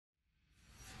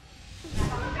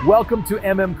Welcome to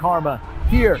Karma.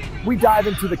 Here, we dive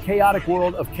into the chaotic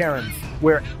world of Karens,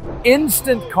 where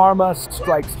instant karma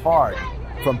strikes hard.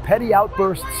 From petty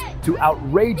outbursts to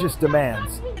outrageous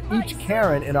demands, each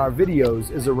Karen in our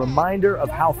videos is a reminder of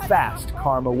how fast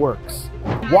karma works.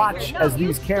 Watch as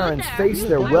these Karens face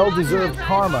their well-deserved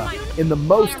karma in the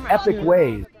most epic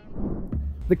ways.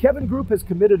 The Kevin Group has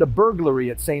committed a burglary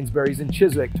at Sainsbury's in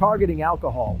Chiswick targeting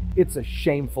alcohol. It's a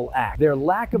shameful act. Their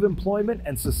lack of employment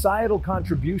and societal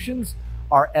contributions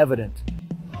are evident.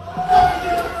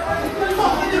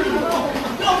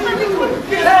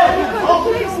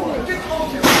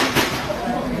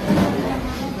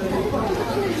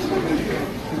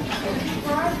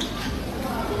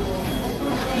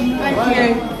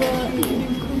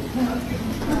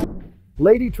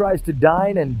 Lady tries to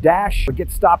dine and dash but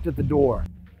gets stopped at the door.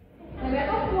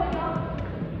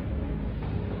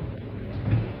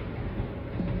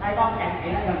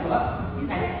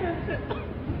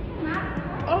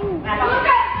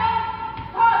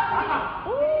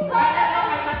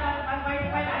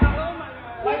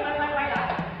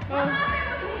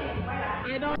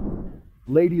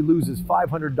 Lady loses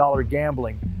 $500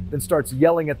 gambling, then starts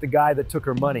yelling at the guy that took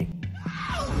her money.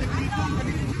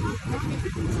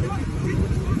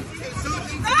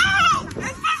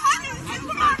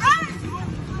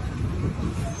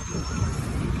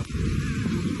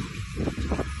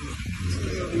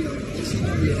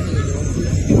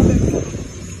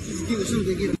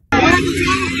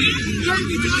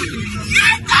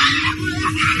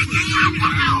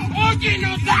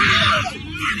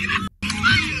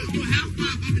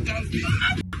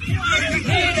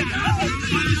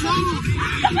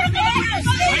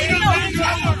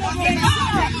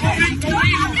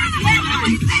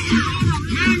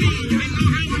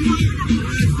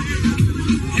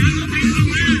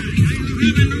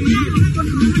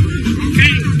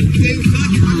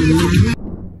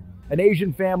 An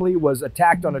Asian family was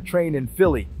attacked on a train in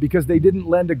Philly because they didn't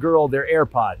lend a girl their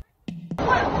AirPod.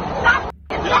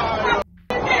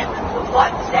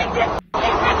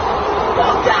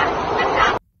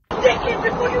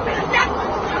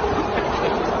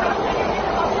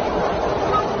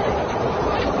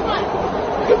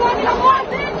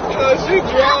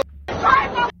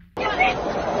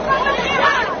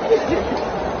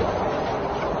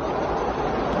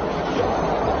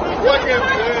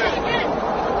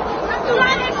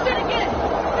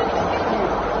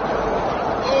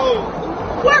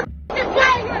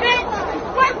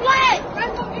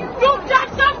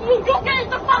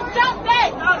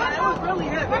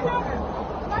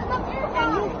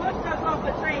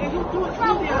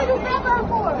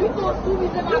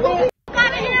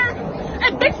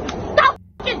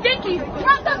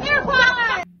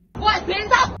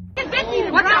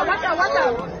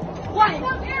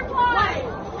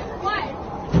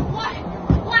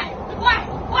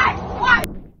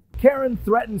 Karen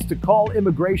threatens to call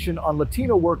immigration on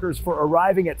Latino workers for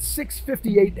arriving at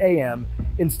 6:58 a.m.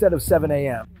 instead of 7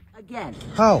 a.m. Again.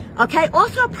 How? Okay,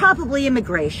 also probably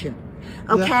immigration.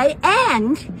 Okay, yeah.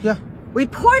 And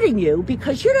reporting you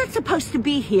because you're not supposed to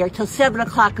be here till 7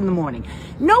 o'clock in the morning.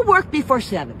 No work before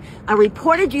 7. I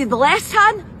reported you the last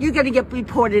time, you're going to get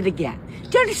reported again.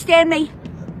 Do you understand me?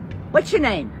 What's your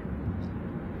name?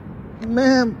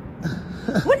 Ma'am.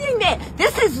 What do you mean?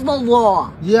 This is the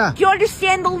law. Yeah. Do you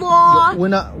understand the law? We're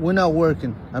not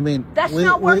working. I mean, that's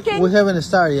not working. We haven't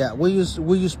started yet. We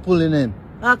just pulling in.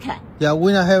 Okay. Yeah,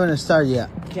 we're not having a start yet.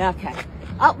 Okay.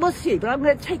 We'll see, but I'm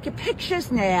going to take your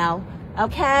pictures now.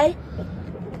 Okay.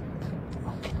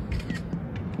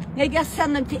 Maybe I'll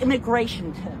send them to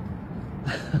immigration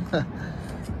too.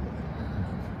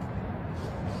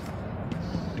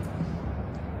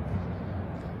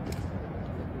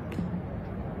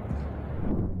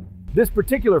 This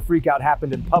particular freakout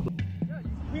happened in public.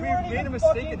 We made a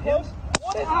mistake at him.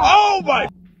 Oh my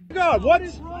God! What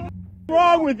is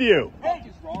wrong with you?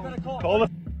 Hey, call the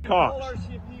cops. Call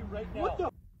RCMP right now. What the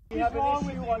is wrong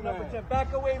with you on number 10?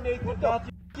 Back away, Nathan. What the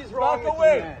is wrong with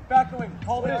you? Back away.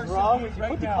 Call the RCMP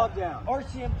right now. Put the down.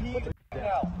 RCMP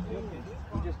now.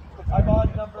 I'm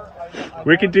on number.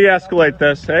 We can de-escalate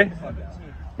this, hey?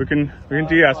 We can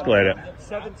de-escalate it.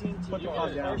 17. Put the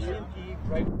down. RCMP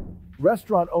right.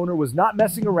 Restaurant owner was not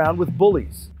messing around with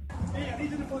bullies.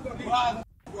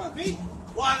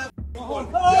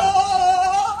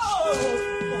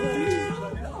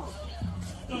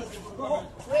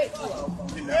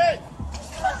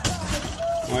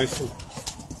 Nice.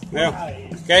 Now,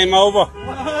 game over.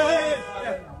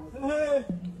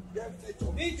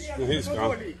 He's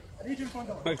gone.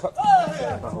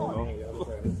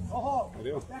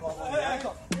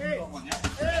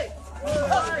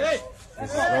 Hey!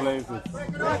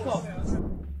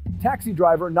 Taxi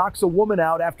driver knocks a woman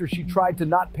out after she tried to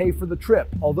not pay for the trip.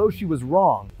 Although she was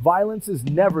wrong, violence is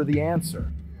never the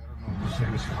answer. I don't know, this shit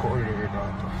is recorded or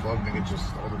not. The fuck, nigga,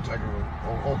 just all the technical.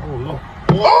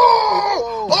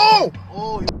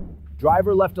 Oh!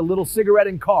 Driver left a little cigarette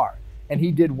in car, and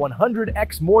he did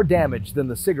 100x more damage than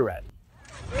the cigarette.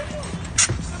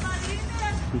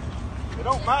 It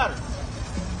don't matter.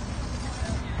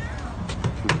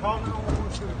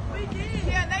 We did.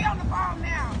 Yeah, they on the phone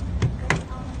now.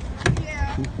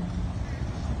 Yeah.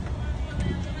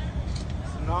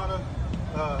 Sonata,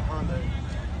 Hyundai.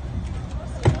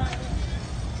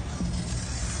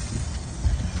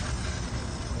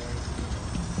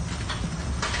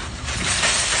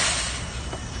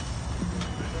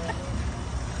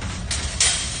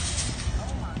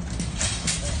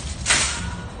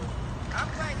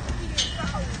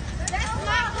 That's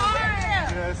not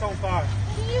hard. Yeah, it's on fire.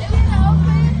 Can you get it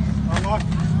open? Unlock it.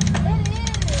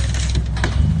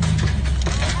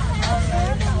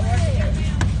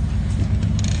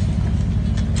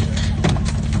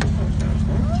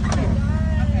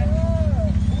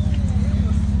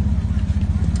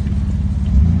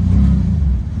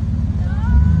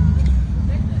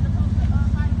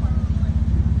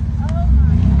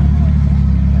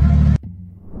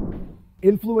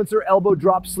 Influencer elbow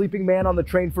drops sleeping man on the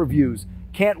train for views.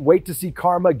 Can't wait to see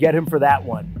karma get him for that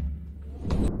one.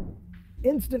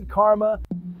 Instant karma.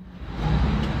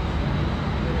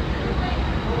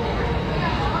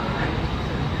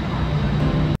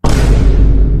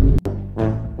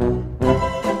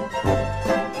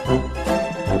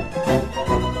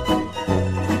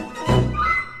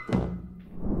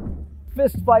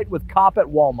 Fist fight with cop at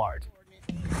Walmart.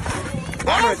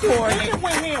 I'm recording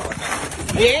with him.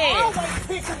 Yeah. Always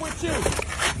picking with you.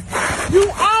 You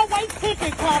always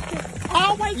picking, Captain.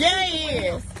 Always. Yeah, he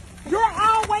is. You're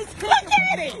always picking. Look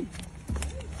at him.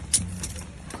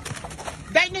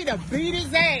 They need to beat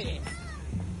his ass.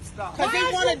 Because he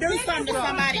want to do something to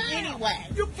somebody anyway.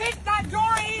 You kicked that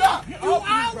door in. Stop. You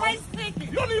always picking.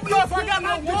 You don't even know if I got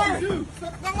no door.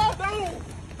 Come on down.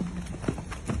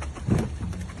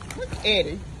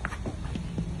 Eddie.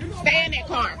 Stay in that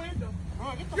car.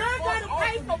 You're going to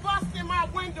pay for busting my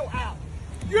window out.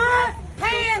 You're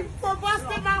paying for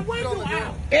busting my window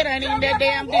out. It ain't even that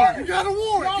damn deep. You got a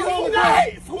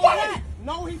warrant. For what?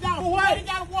 No, he don't. For what he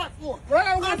got a warrant for?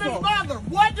 I'm his mother.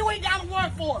 What do he got a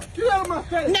warrant for? Get out of my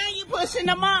face. Now you pushing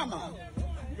the mama.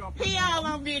 He all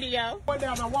on video. I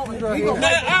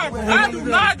do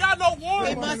not got no warrant.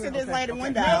 He busted his lady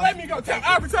window. Man, let me go. Tell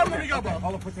me, let me go, bro.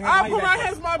 I'll put my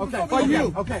hands on my for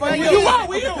you. Okay. For you.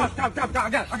 Stop.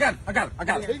 I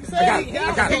got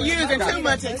it. You're using too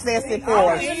much excessive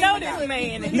force. You know this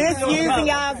man. Misusing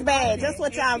y'all's badge. That's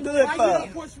what y'all good for.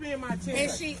 Push me in my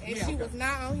chest. And she was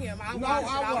not on him. I was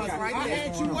right there. I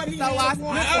asked you what he had. I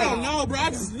don't know, bro.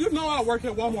 You know I work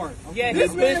at Walmart. Yeah,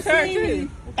 this man her too.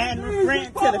 And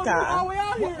ran to the car.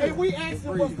 Hey, we asked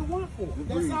him what's the warrant for.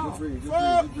 That's all.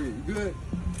 Good.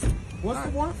 What's the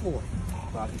warrant for?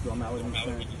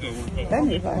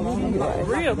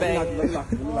 Real bad.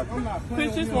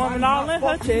 Put this woman all in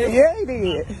her chest. Yeah, he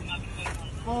did.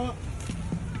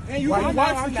 And you can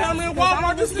watch the camera in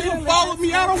Walmart. This nigga followed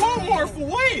me out of Walmart for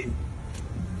what?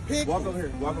 Walk over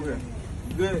here.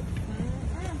 Good.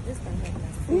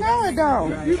 No, it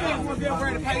don't. You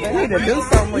need to do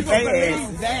something with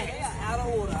that.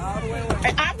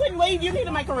 I wouldn't leave. You need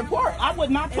to make a report. I would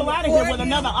not pull out of here with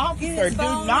another officer. Do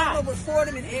not. Report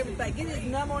him and everything. Get his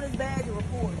number on his badge and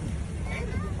report him.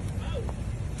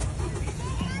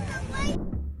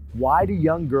 Why do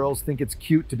young girls think it's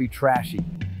cute to be trashy?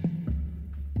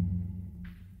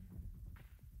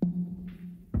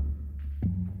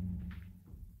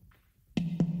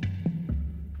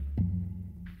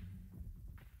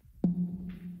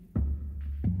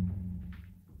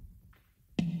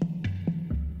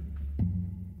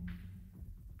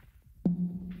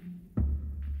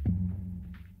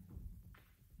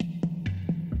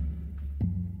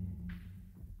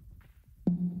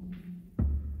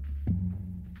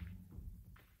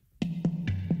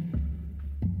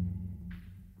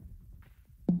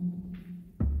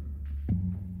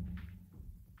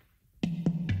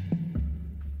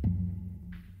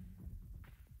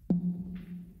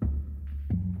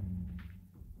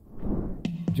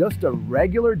 Just a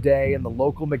regular day in the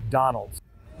local McDonald's.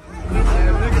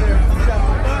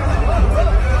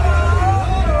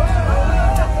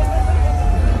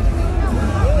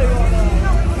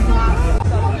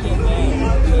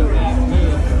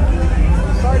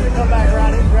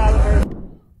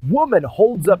 Woman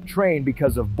holds up train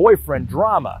because of boyfriend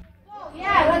drama.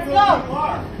 Yeah, let's go.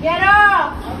 Get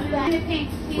off.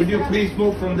 Would you please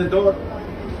move from the door?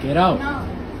 Get out. No.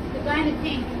 Guy in the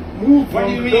pink. Move. What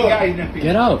do you mean, guy in the pink?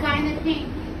 Get out. Guy in the pink.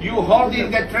 You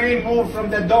holding the train, move from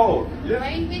the door. Why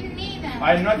are you hitting me then?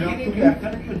 I'm not hitting you. I'm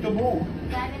telling you to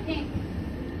move. Guy in the pink.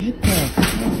 Get the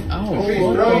fuck out. She's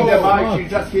throwing the bike. She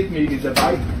just hit me with the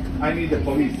bike. I need the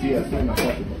police here as soon as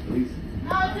possible, please. No,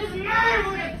 just murder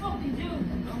what I fucking do.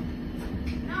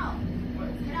 No.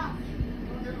 Get off.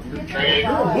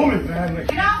 You're a woman, man.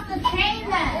 Get off the train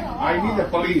then. I need the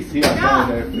police here,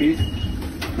 please.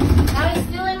 Now he's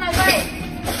stealing my bike.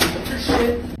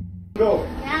 Go.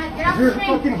 Yeah, get off You're the train.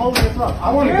 fucking holding us up.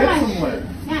 I want to get somewhere.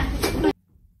 Yeah.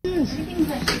 Everything's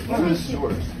like, What is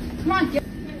yours? come on, get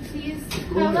please.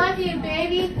 I love you,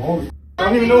 baby. Oh, I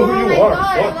don't even know who you are. Oh my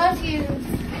God, I What? love you.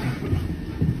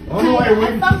 I don't know why you're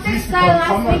waiting I for fucked police this to guy come.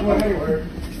 last I'm not week. going anywhere.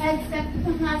 I accepted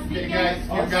him last weekend. You guys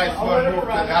I'll want let to her move to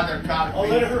harass the other car, I'll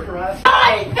let her harass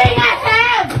Anything I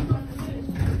have!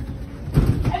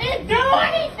 I didn't do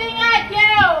anything at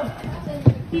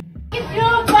you! He threw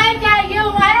a bike at you!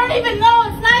 I don't even know!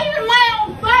 It's not even my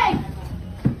own bike!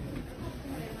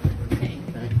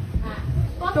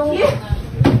 Fuck you!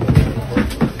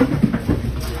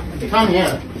 Come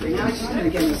here. Now she's gonna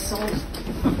get assaulted.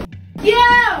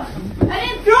 Yeah! I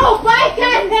didn't throw a bike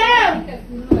at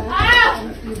him!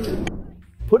 Ah!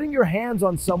 Putting your hands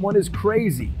on someone is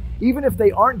crazy. Even if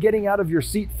they aren't getting out of your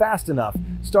seat fast enough,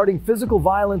 starting physical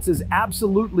violence is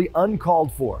absolutely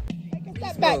uncalled for.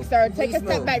 Step back, sir. Take a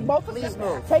step back. Both of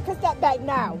them. Take a step back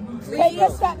now. Take a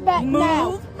step back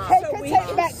now. Take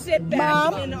a back. Sit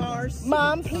back Mom, in our seat.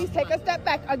 Mom, please take a step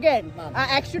back again. I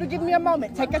asked you to give me a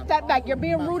moment. Take a step back. You're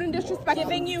being rude and disrespectful.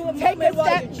 Giving you a Take a moment while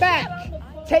step you back.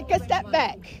 Take a step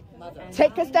back.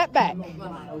 Take a step back.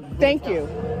 Thank you.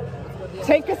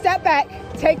 Take a step back.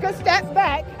 Take a step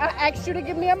back. I asked you to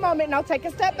give me a moment. Now take a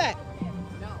step back.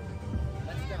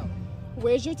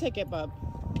 Where's your ticket, bub?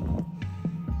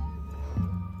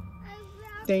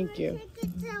 Thank you.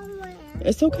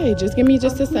 It's okay. Just give me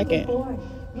just a second.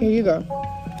 Here you go.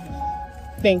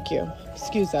 Thank you.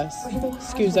 Excuse us.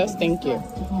 Excuse us. Thank you.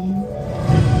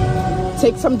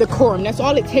 Take some decorum. That's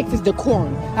all it takes is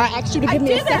decorum. I asked you to give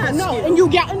me a second. No, and you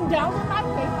getting down on my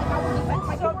face like I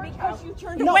was just like because you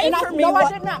turned no, away and from me. No,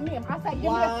 I did not, ma'am. I said, give me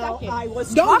a second. I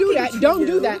was Don't do talking that. to Don't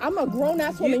do you. that. I'm a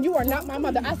grown-ass woman. You are not my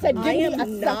mother. I said, give me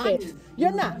a second.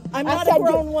 You're not. I'm I not said, a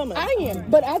grown woman. I am,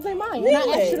 but as am I. And I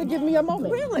Really? asked you to give me a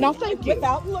moment. Really? No, thank you.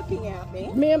 Without looking at me.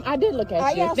 Ma'am, I did look at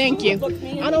I you. asked Thank you you. to look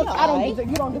me in I don't the deserve,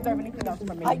 you don't deserve anything else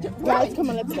from me. I do- Guys, right. come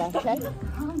on, let's go, okay?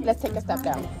 Let's take a step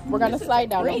down. We're gonna slide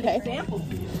down, Great okay? example.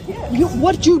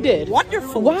 What you did.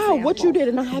 Wonderful Wow, example. what you did,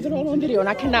 and I have it all on video, and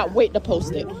I cannot wait to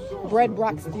post it. Bread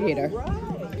Brock's Theater.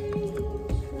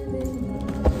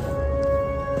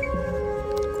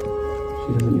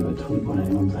 She doesn't give a tweet when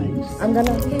anyone thinks. I'm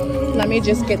gonna, let me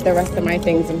just get the rest of my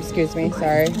things. Excuse me,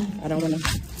 sorry. I don't wanna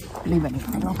leave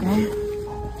anything, okay?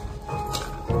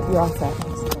 You're all set.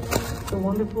 The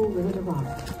wonderful Wizard of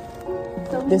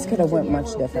Oz. This could have went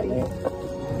much differently.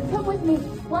 Come with me.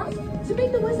 What? To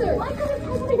meet the wizard. My God,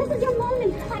 Presley, this is your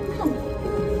moment. Come.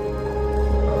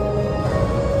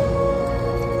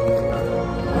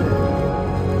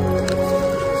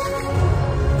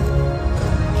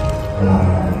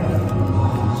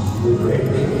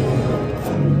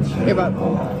 Give up.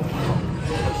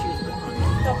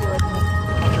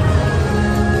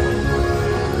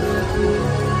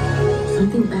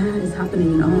 Something bad is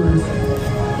happening in Oz.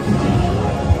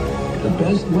 The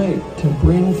best way to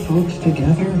bring folks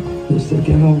together is to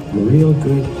give them real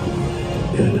good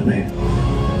me.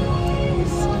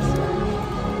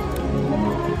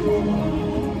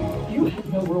 You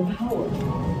have no real power.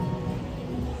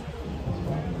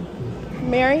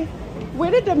 Mary,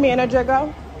 where did the manager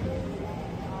go?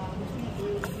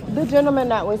 The gentleman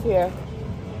that was here.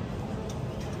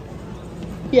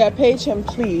 Yeah, page him,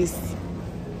 please.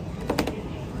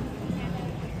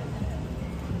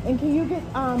 And can you get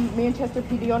Manchester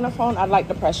PD on the phone? I'd like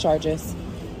to press charges.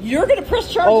 You're going to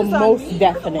press charges Oh, on most me?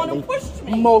 definitely. You're the one who pushed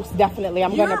me. Most definitely.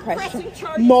 I'm You're going to press pressing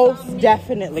charges Most on me.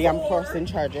 definitely. I'm For- pressing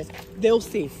charges. They'll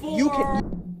see. You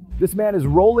can. This man is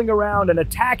rolling around and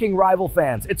attacking rival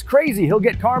fans. It's crazy. He'll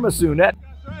get karma soon. I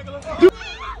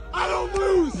don't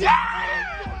lose.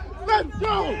 Yeah! Let's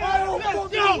go.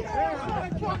 Let's go.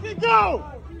 Let's fucking go.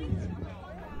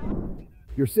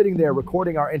 You're sitting there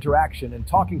recording our interaction and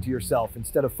talking to yourself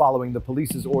instead of following the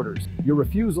police's orders. Your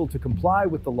refusal to comply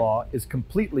with the law is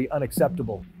completely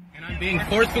unacceptable. And I'm being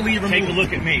forcefully removed. Take a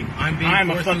look at me. I'm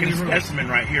a fucking specimen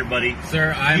right here, buddy. Sir,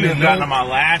 you have gotten on my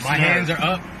last My nerve. hands are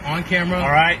up on camera.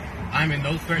 All right? I'm in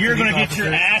no threat. You're going going to get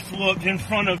your ass whooped in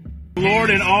front of Lord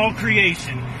and all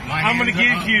creation. I'm going to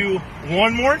give you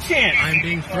one more chance. I'm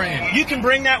being threatened. You can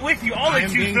bring that with you. I'll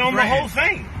let you film the whole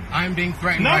thing. I'm being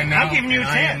threatened right now. I'm giving you a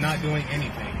chance. I am not doing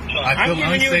anything. I feel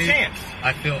unsafe.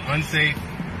 I feel unsafe,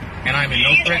 and I'm in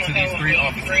no threat to these 3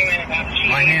 officers.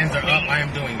 My hands are up. I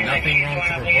am doing nothing wrong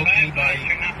to provoke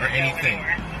anybody or anything.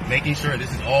 Making sure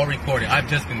this is all recorded. I've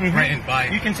just been threatened by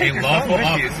a lawful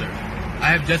officer.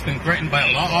 I have just been threatened by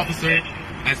a law officer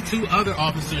as 2 other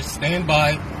officers stand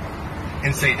by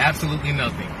and say absolutely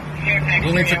nothing.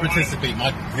 Willing to participate.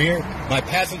 My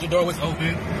passenger door was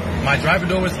open. My driver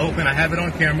door was open. I have it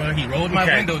on camera. He rolled my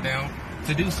window down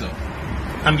to do so.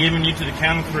 I'm giving you to the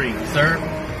count of 3. Sir,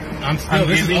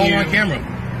 this is all on camera.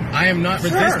 I am not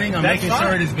resisting. I'm making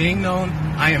sure it is being known.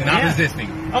 I am not resisting.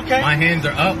 Okay. My hands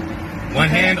are up. One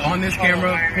hand on this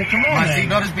camera. Well, come on, my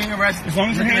seatbelt is being arrested. As long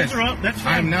as your hands are up, that's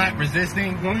fine. I'm not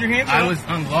resisting. As long as your hands are I up. was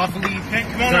unlawfully. Okay,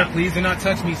 come on sir, out. please do not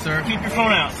touch me, sir. Keep your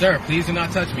phone out. Sir, please do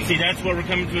not touch me. See, that's where we're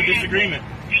coming to a disagreement.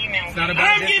 It's not about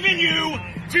I'm giving you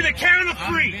to the count of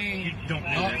 3. Don't do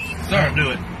this. Sir, Don't do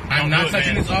it. I'm not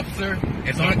touching this officer.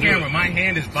 It's on camera. My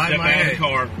hand is by my head. Step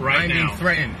out of the car right now. I'm being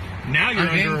threatened. Now you're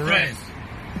under arrest.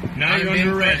 Now you're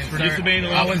under arrest for disobeying the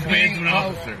law of commands of an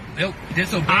officer.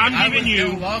 I'm giving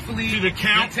you to the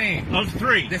count of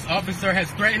 3. This officer has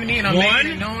threatened me, and I'm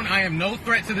making it known I am no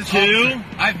threat to this officer.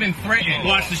 I've been threatened.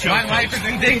 Watch the show. My life is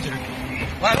in danger.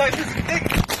 My life is in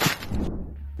danger.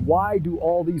 Why do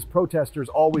all these protesters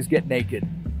always get naked?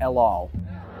 LOL.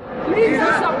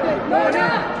 Lisa,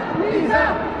 Mona,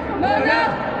 Lisa, Mona,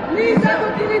 Lisa,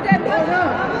 utilizza Mona,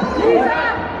 Lisa,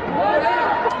 Mona,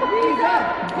 Lisa,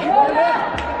 Mona,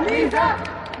 Lisa,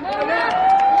 Mona, Lisa, Mona,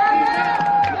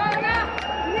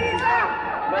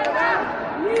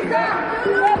 Lisa,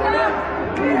 Mona, Lisa,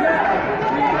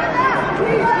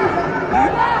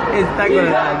 Mona, Está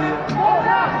colgado.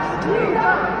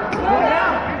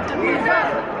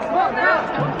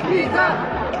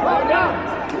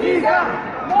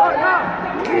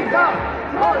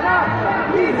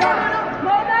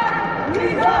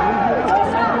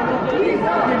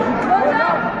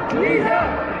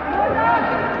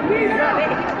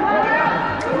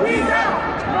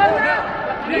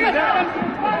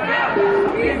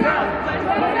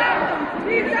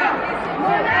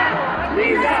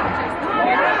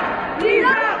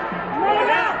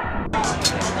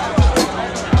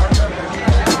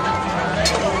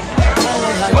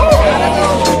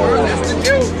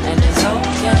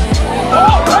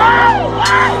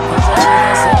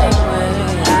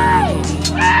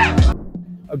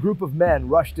 A group of men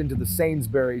rushed into the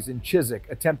Sainsbury's in Chiswick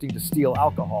attempting to steal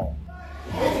alcohol.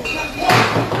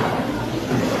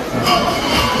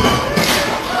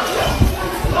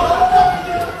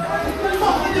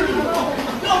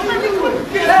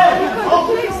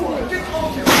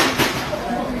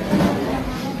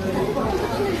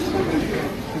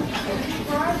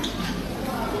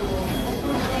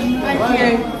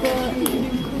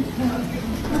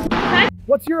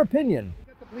 What's your opinion?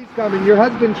 Police coming. Your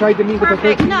husband tried to meet with a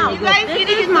 13-year-old. No, you guys need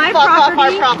to get my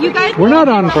property. You guys We're not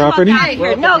on property.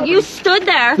 No, you stood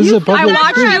there. This is a public I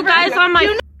watched street. you guys on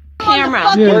my camera.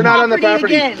 Yeah. We're not on the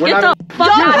property. Get the fuck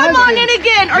Don't come on in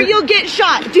again or you'll get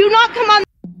shot. Do not come on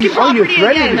the property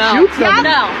again. To shoot somebody?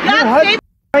 Yes, Your husband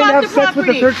trying to have sex with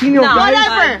a 13-year-old guy?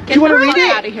 Whatever. Do you want to read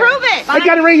it? Prove it. I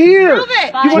got it right here. Prove it.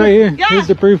 You wanna- Right here. Here's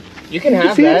the proof. You can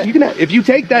have that. You can have, if you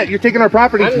take that, you're taking our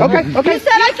property. Okay, okay. You said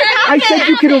I could have I it. said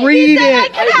you can read You said I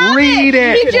it. could have Read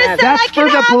it. You just said That's I for could the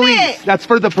have police. it. That's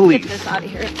for the police. Get this out of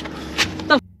here.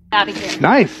 The out of here.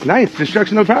 Nice, nice.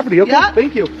 Destruction of property. Okay, Yep.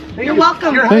 thank you. You're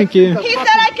welcome. Thank you. He said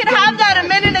I could have that a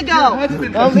minute ago.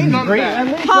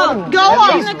 Oh, Go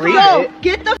on. Go.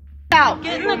 Get the out.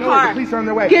 Get in the The car. police are on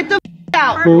their way. Get the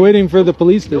out. We're waiting for the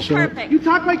police to show up. You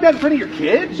talk like that in front of your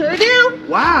kids? Sure do.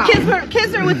 Wow. Kiss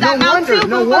her with that No mouth wonder, too,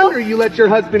 no boo-boo. wonder you let your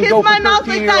husband Kiss go for my mouth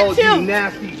like that, 13-year-olds, too. you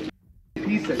nasty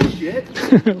piece of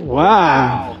shit.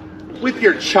 Wow. With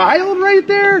your child right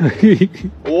there?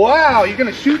 Wow, you're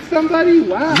gonna shoot somebody?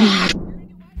 Wow.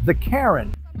 The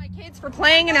Karen. My kids for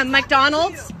playing in a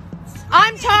McDonald's.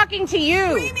 I'm talking to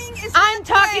you. I'm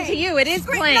talking to you. It is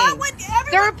playing.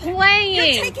 They're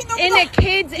playing in the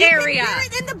kids area.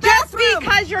 Just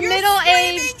because you're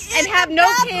middle-aged and have no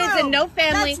kids and no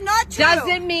family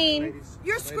doesn't mean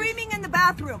You're screaming in the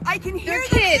bathroom. I can hear they're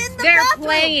them kids. in the They're bathroom.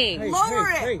 playing.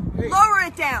 Lower it. Lower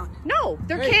it down. No,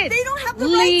 they're kids. They don't have the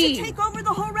Leave. right to take over the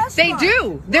whole They restaurant.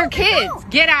 do. They're No, they kids. don't.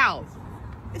 Get out.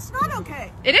 It's not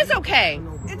okay. It is okay.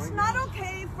 It's not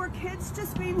okay for kids kids to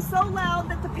scream so loud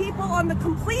that the people on the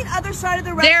complete other side of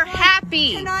the restaurant they're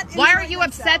happy. cannot Why are enjoy you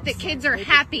upset themselves. that kids are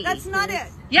happy? That's not it.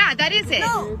 Yeah, that is it.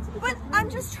 No, but I'm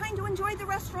just trying to enjoy the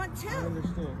restaurant too. I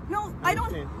understand. No, I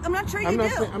don't. I'm not sure you I'm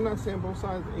not do. I'm not saying both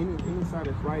sides. Any side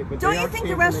is right, but Don't you think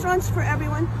the restaurant's for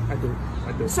everyone? I do.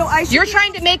 I do. So I. You're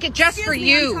trying to make it just for Excuse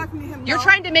me, I'm you. talking to him, You're no.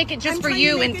 trying to make it just I'm for trying to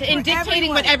you make and it for dictating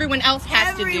what everyone else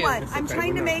has to do. I'm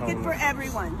trying to make it for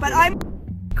everyone, but I'm.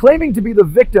 Claiming to be the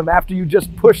victim after you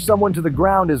just push someone to the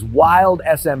ground is wild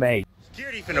SMA.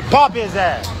 Security finna pop his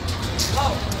ass.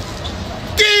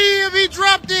 Damn, he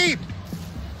dropped him.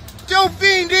 Joe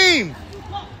Fiend him.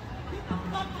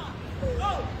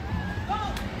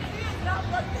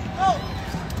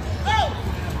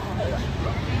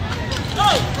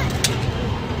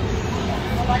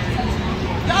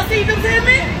 Y'all see them hit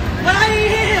me? But I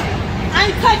didn't hit him. I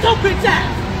ain't touch your bitch ass.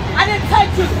 I didn't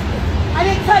touch you. I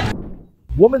didn't touch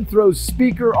you. Woman throws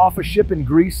speaker off a ship in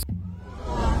Greece.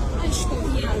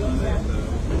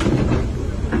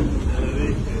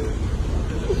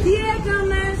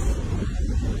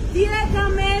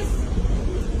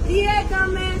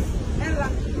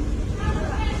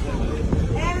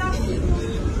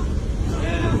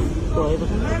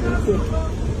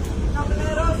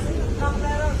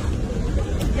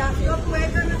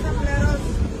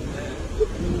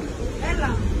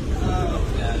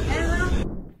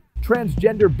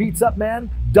 Transgender beats up man,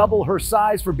 double her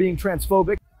size for being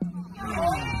transphobic.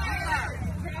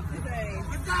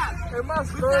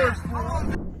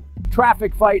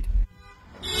 Traffic fight.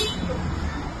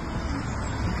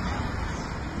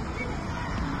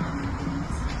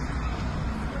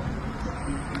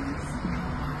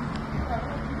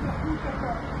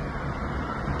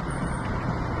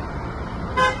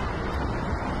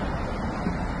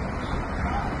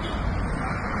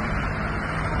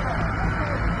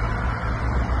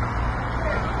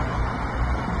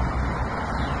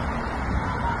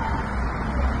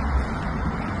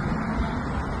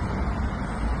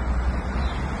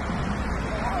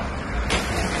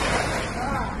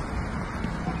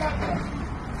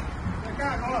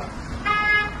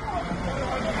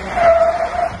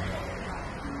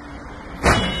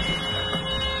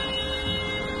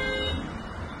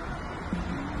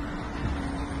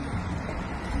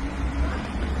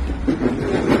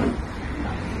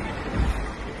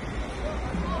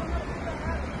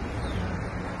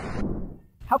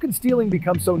 How can stealing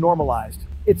become so normalized?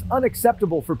 It's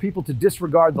unacceptable for people to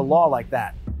disregard the law like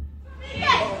that.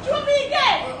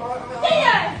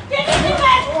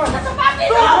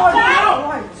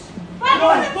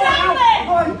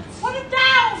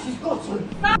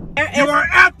 You are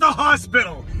at the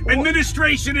hospital.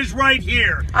 Administration is right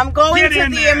here. I'm going Get to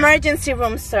in the there. emergency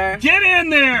room, sir. Get in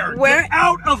there. Where? Get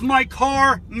out of my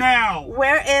car now.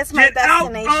 Where is my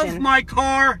destination? Get out of my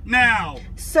car now.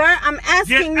 Sir, I'm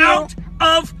asking Get out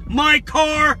of my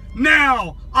car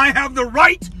now. I have the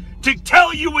right to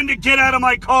tell you when to get out of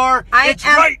my car. It's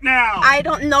right now. I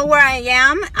don't know where I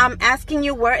am. I'm asking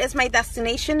you where is my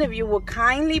destination. If you will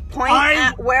kindly point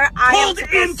at where I am pulled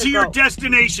supposed into to your go.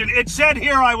 destination. It said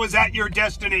here I was at your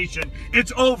destination.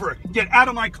 It's over. Get out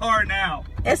of my car now.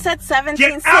 It said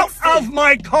 1760. Get out of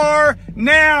my car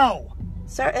now.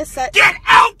 Sir, it said... Get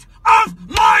out of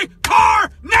my car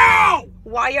now!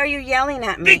 Why are you yelling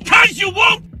at me? Because you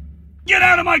won't get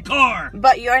out of my car!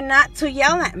 But you're not to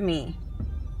yell at me.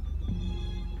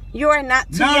 You are not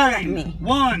to yell at me.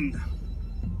 9-1.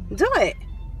 Do it.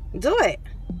 Do it.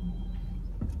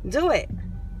 Do it.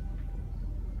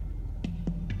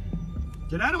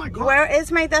 Get out of my car. Where is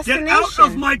my destination? Get out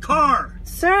of my car.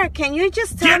 Sir, can you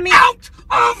just tell me? Get out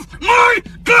of my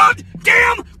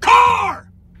goddamn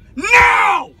car!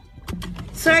 Now!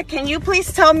 Sir, can you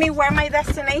please tell me where my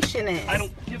destination is? I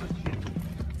don't give a shit.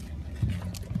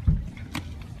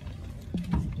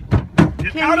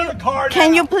 Get out of the car now.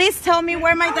 Can you please tell me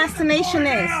where my destination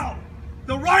is?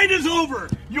 The ride is over.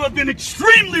 You have been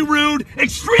extremely rude,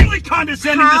 extremely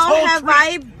condescending this whole How have trip.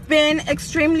 I been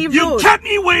extremely rude? You kept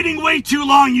me waiting way too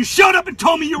long. You showed up and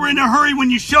told me you were in a hurry when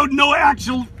you showed no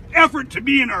actual effort to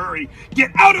be in a hurry.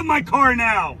 Get out of my car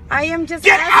now. I am just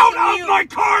Get out asking of you. my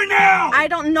car now. I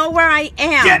don't know where I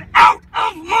am. Get out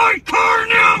of my car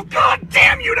now. God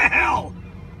damn you to hell.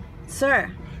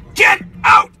 Sir. Get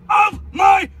out of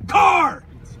my car.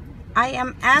 I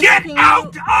am asking Get out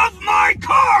of my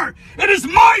car. It is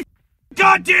my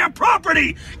goddamn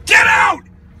property. Get out.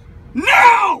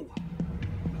 Now.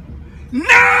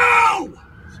 Now.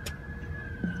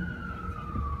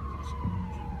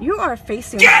 You are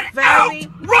facing Get very... out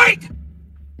right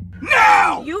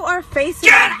now. You are facing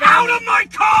Get out of my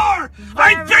car.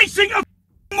 I'm facing a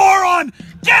moron.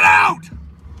 Get out.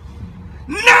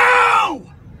 Now.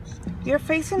 You're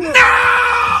facing the...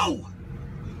 No!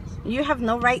 You have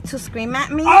no right to scream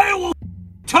at me. I will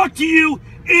talk to you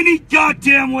any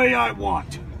goddamn way I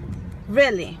want.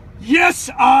 Really? Yes,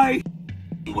 I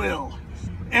will.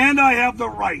 And I have the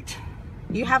right.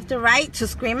 You have the right to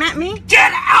scream at me?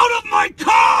 Get out of my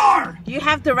car! You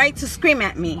have the right to scream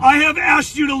at me. I have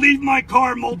asked you to leave my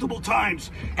car multiple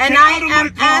times. And Get I out of am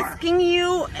my car. asking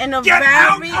you in a Get very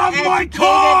out of my educated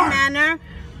car! manner,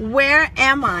 where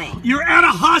am I? You're at a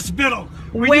hospital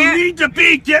where Where- you need to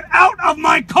be. Get out of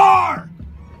my car!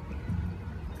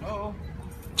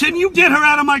 Can you get her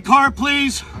out of my car,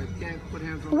 please?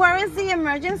 Where is the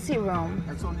emergency room?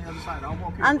 That's on the other side. I'll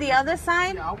walk you On the other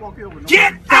side? I'll walk you over.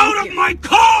 Get out of my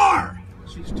car!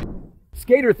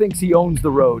 Skater thinks he owns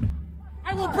the road.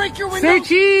 I will break your window. Say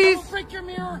cheese. I will break your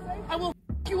mirror. I will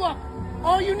f you up.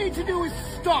 All you need to do is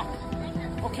stop.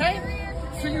 Okay?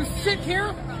 So you sit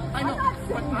here. I know,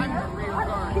 but I'm the rear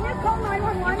guard. Can you call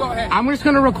 911? Go ahead. I'm just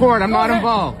gonna record. I'm Go not ahead.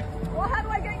 involved. Well, how do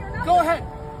I get your number? Go ahead.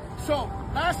 So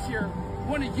last year,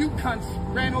 one of you cunts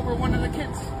ran over one of the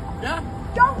kids. Yeah?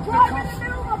 Don't drive in the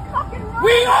middle of a fucking road.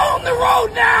 We own the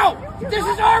road now! This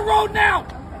is our road now!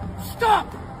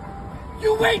 Stop!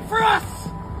 You wait for us!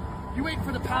 You wait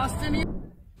for the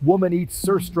Palestinian. Woman eats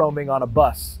surströmming on a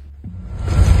bus.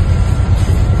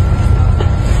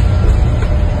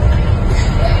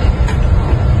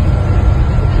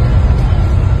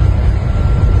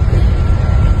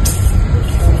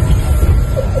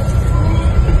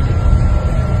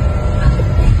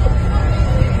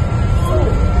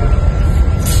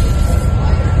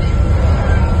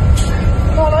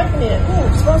 Can't open it. Oh,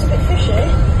 it smells a bit fishy.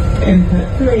 Input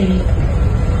 3.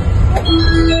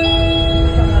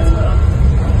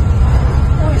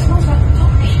 Oh, it smells like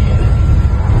dog shit.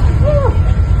 Oh.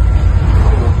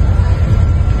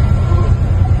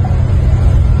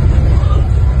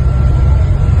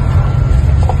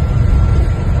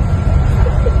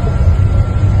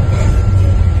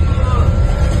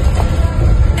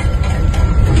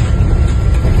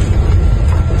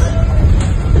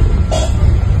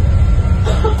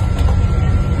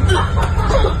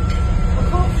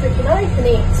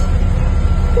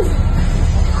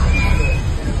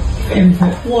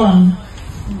 Input 1.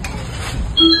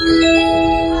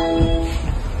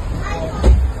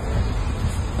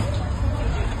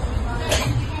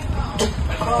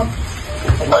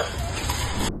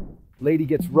 Lady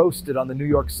gets roasted on the New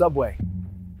York subway.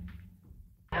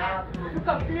 You're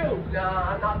confused. No,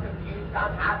 I'm not confused.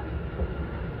 I'm happy.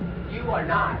 You are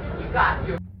not. You got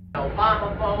your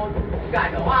Obama phone. You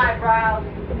got no eyebrows.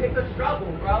 It's a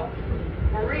struggle, bro.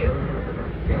 For real.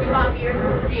 You come out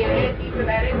here being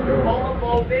anti-Semitic,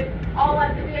 homophobic, all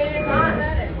at the same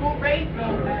time. Who raised you?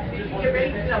 Did you get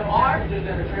raised in a bar?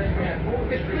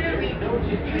 Because clearly,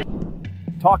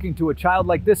 Talking to a child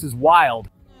like this is wild.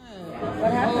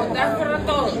 Oh, that's what I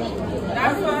thought.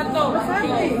 That's what I thought. What's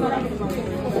happening?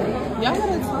 Y'all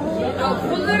gotta tell me. No,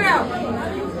 pull it out.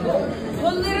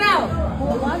 Pull it out.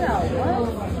 Pull what out? What?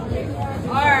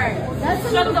 Alright.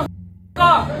 That's Shut the f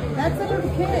up. That's a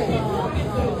little kid.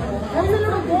 That's a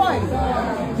little boy.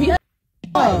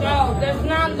 No, that's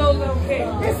not no little kid.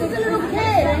 This is a little kid.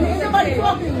 And ain't nobody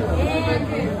talking to you.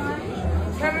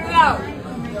 Turn it out.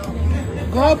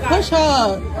 Girl, push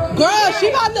her. Girl, she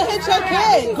about to hit your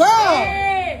kid. Girl,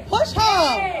 push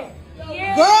her.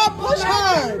 Girl, push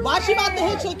her. Why she about to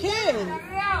hit your kid?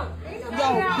 Yo,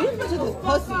 these bitches is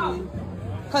pussy.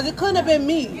 Cause it couldn't have been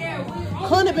me.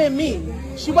 Couldn't have been me.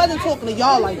 She wasn't talking to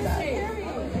y'all like that.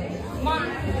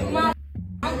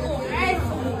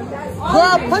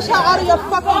 Girl, push her out of your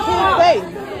fucking kid's face.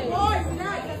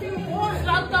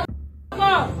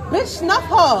 Bitch, snuff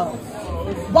her.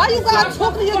 Why you gotta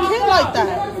talk to your kid like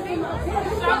that?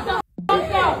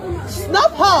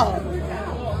 Snuff her.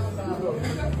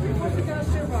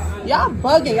 Y'all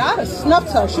bugging. I'd have snuffed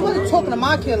her. She wasn't talking to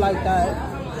my kid like that.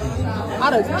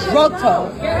 I'd have drugged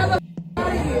her.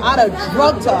 I'd have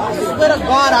drugged her. I swear to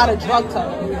God, I'd have drugged her.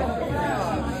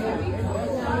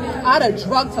 I'd have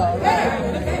drugged her.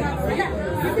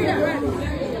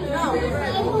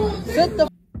 Sit the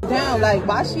down. Like,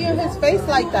 why she in his face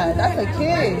like that? That's a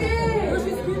kid.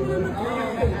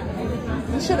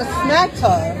 You should have smacked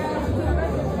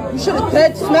her. You should have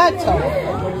dead smacked her.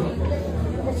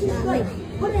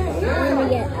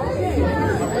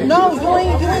 No, you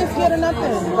ain't scared of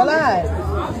nothing. Relax.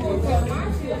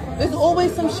 There's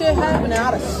always some shit happening.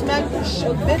 I'd have smacked the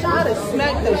shit. Bitch, I'd have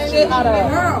smacked the shit out of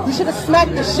her. You should have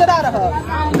smacked the shit out of her.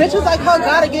 Bitches like her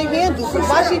gotta get handled. So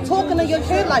why she talking to your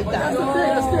kid like that?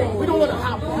 We don't want to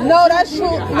happen. No, that's true.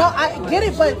 No, I get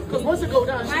it, but once it go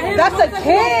down, that's a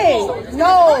kid.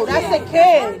 No, that's a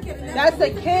kid. That's a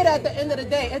kid at the end of the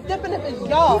day. It's different if it's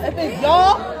y'all. If it's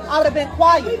y'all, I would have been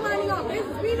quiet.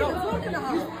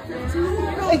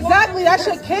 Exactly, that's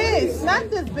your kid.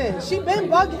 Smack this bitch. She been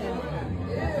bugging.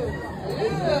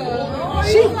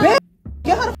 She been.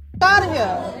 Get her the f out of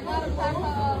here.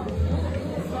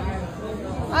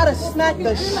 I'd have smacked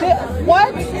the shit.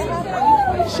 What?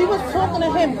 She was talking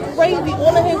to him crazy,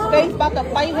 all in his face, about to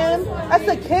fight him. That's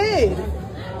a kid.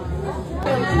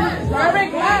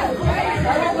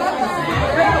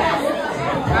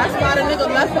 That's why the nigga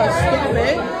left her,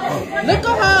 stupid. Look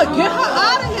at her. Get her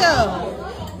out of here.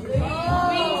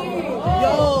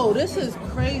 Yo, this is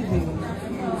crazy.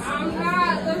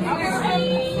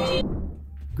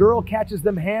 Girl catches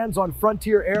them hands on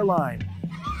Frontier Airline.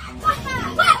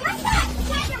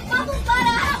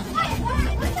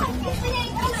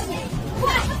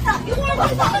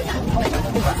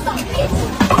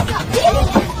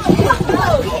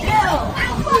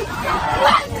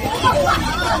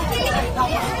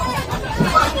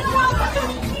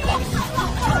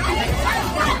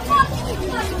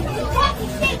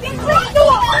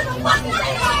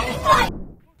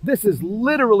 This is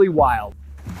literally wild.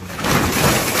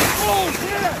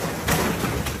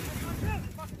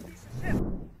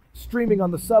 Streaming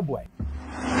on the subway.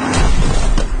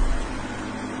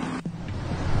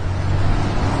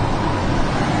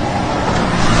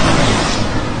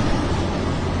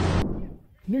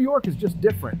 New York is just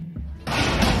different.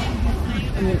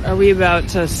 I mean, are we about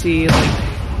to see like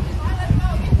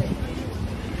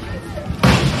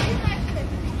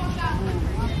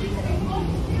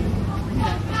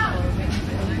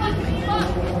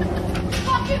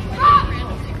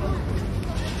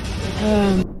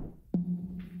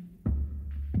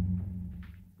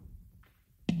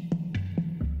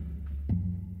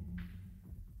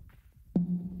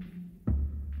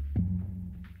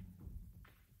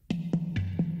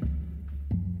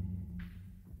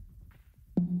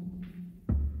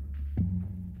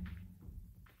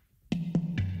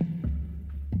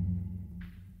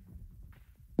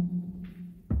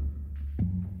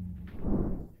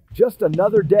Just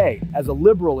another day as a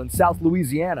liberal in South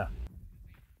Louisiana.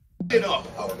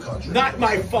 Not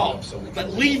my fault,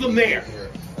 but leave them there.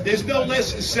 There's no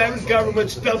less than 7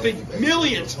 governments dumping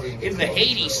millions in the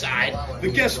Haiti side,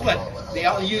 but guess what? They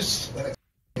all use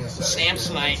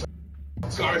Samsonite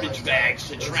garbage bags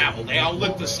to travel. They all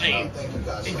look the same.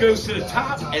 It goes to the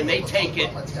top and they take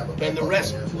it, and the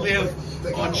rest live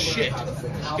on shit.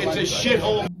 It's a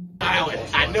shithole island.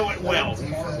 I know it well,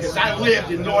 because I lived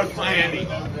in North Miami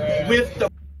with the.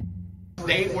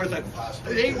 They ain't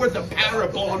worth a powder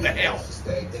of blowing to hell.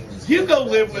 You go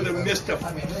live with him, Mr.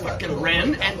 fucking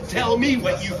Wren, and tell me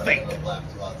what you think.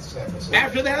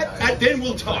 After that, then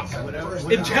we'll talk.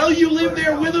 Until you live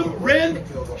there with him, Wren,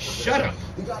 shut up.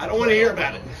 I don't want to hear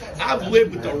about it. I've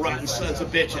lived with the rotten sons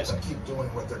of bitches.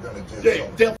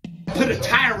 They'll put a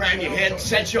tie around your head and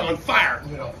set you on fire.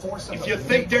 If you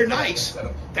think they're nice,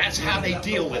 that's how they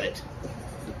deal with it.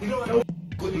 Don't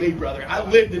with me, brother. I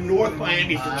lived in North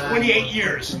Miami for 28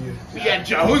 years. We had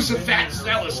Jehoshaphat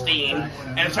Celestine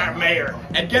as our mayor.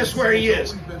 And guess where he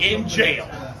is? In jail.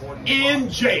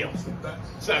 In jail.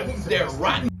 So they're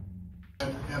rotten.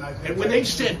 And when they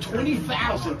sent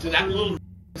 20,000 to that little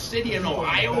city in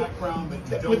Ohio,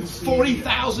 with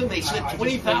 40,000, they sent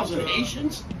 20,000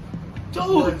 Haitians?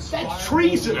 Dude, that's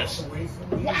treasonous.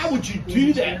 Why would you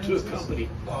do that to a company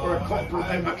or a corporate?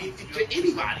 I mean, to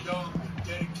anybody?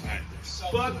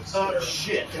 Fuck up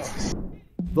shit.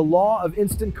 The law of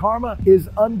instant karma is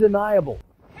undeniable.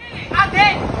 I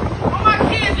did. All my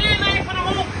kids, anything for the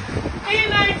movie.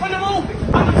 Anything for the movie.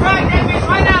 I'm gonna drag that bitch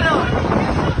right out of it.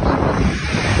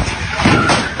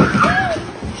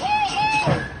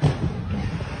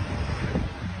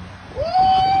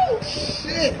 Woo!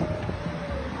 Shit.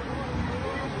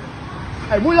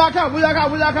 Hey, move your car, ready?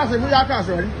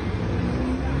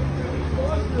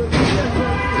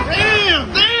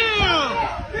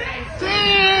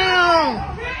 Damn!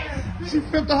 She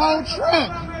flipped the whole truck.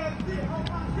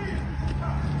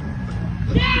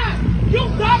 Yeah! You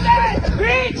dumbass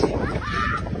bitch!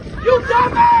 You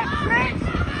dumbass bitch!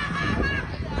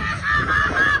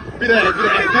 Get that.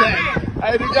 I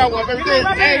ain't even got one, baby. I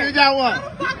ain't even got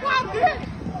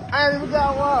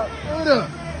one. Look at her.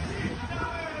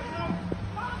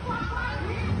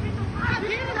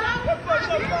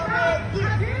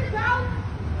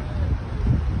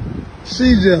 She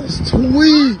just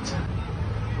tweet.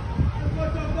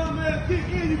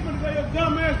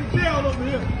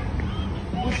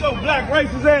 your black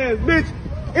racist ass, bitch.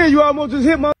 And you almost just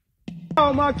hit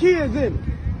all my kids in it.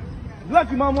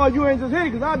 Lucky, mama, you ain't just hit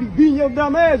it, because I'll be beating your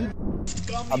dumb ass.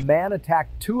 A man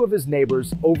attacked 2 of his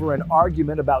neighbors over an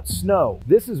argument about snow.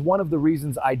 This is one of the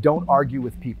reasons I don't argue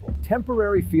with people.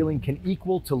 Temporary feeling can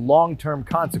equal to long-term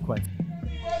consequences.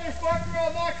 Motherfucker,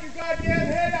 I'll knock your goddamn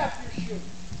head off your shoe.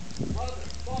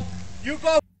 Motherfucker. You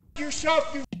go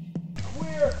yourself, you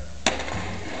queer.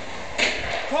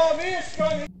 Call me a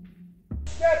scummy.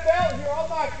 Step out here, I'll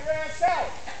knock your ass out.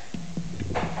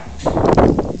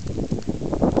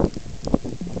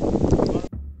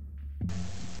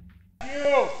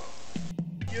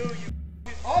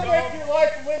 I'll make your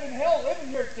life a living hell living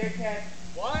here, dickhead.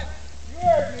 What? You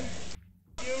heard me.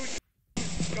 You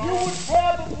would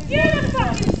probably... You're the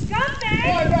fucking scumbag!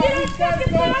 No, you don't he's got a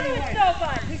fucking gun bother with behind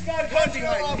nobody! He's got a gun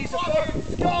behind him. He's a fucking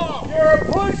scum. You're a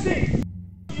pussy.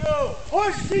 You.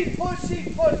 Pussy.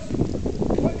 Go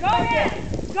ahead!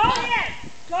 Go ahead!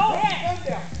 Go ahead!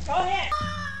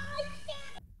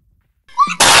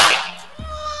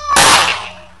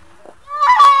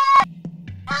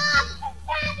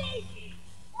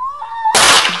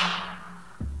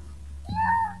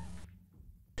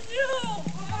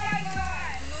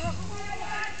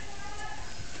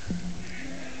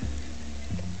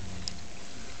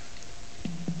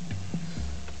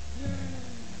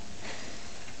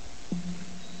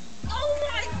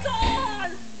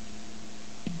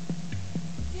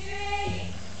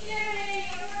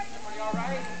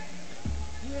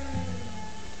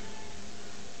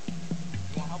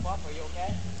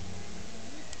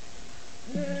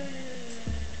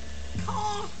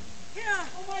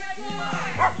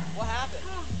 What happened?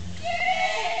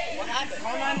 What happened?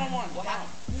 Call 911. What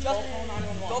happened? Just call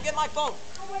 911. Go get my phone.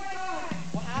 Oh my God.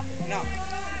 What happened? No.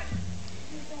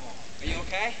 Are you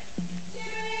okay?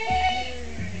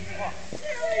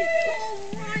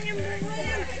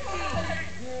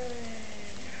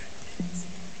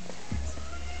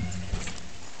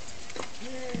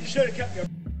 You should have kept your...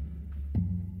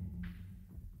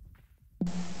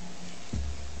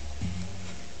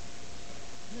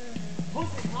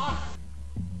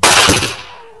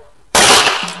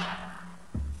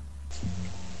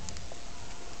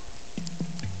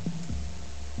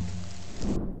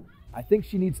 I think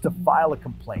she needs to file a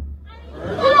complaint.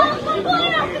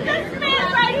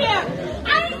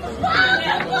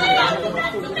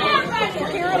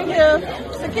 Security here.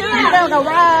 Security don't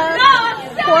arrive.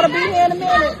 Quarter be here in a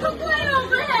minute.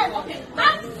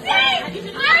 I'm sick! I need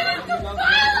to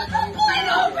file a complaint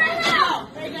over him!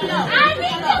 I need to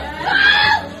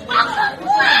file a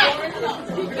complaint!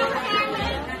 Did you hear me?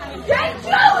 I need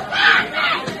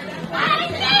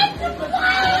to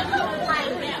file a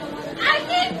complaint! I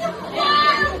need to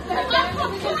file a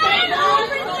complaint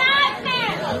over that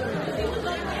man!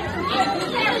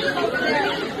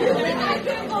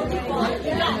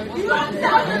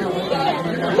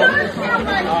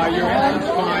 Your hands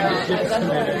fine. 6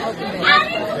 minutes. I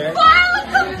need to file a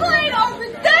complaint over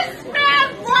this man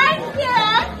right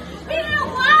here. He didn't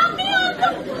allow me on the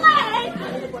plane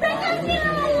because he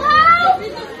didn't allow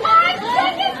my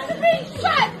tickets to be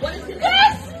shut.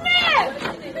 This man,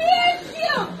 the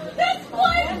issue, this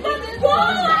plane doesn't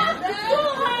allow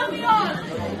me on.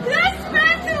 This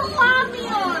man didn't allow me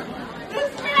on.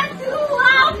 This man didn't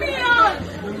allow me on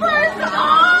for his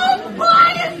own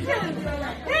biases.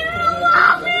 He didn't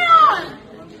allow me on.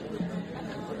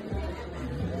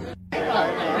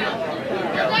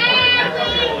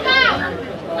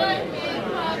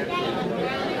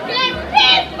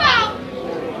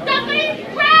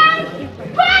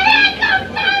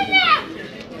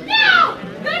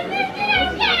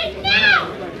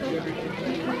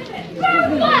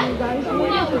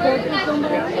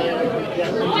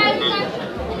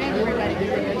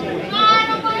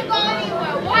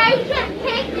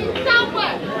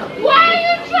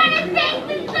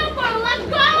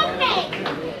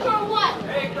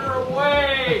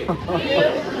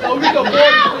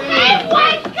 Hey,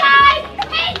 white guy!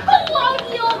 Hey,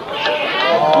 colonial man!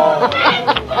 Hey,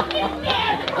 fucking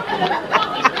man!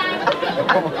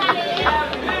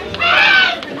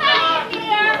 Hey, come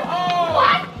here!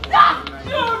 What's up,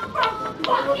 dude, from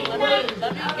fucking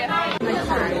night?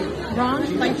 Wrong,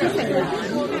 like you said.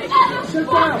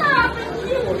 Motherfucker,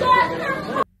 you guys are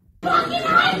fucking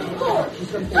high school!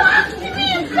 Talk to me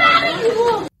about it, you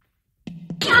will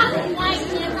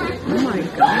Oh my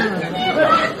God.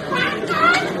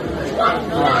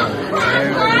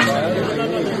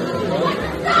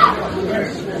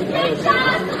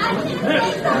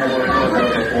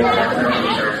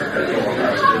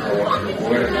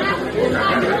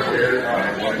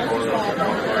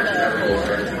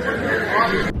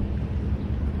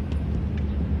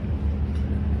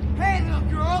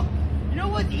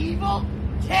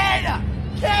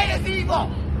 Kid is evil!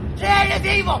 Kid is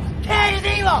evil! Kid is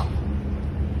evil!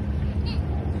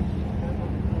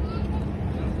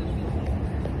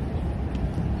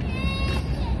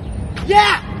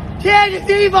 Yeah! Kid is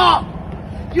evil!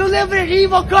 You live in an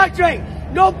evil country!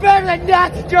 No better than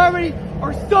Nazi Germany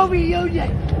or Soviet Union!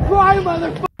 Try,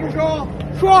 motherfucker, girl!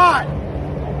 Try!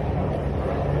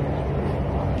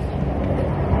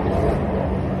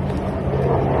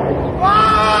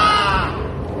 Ah!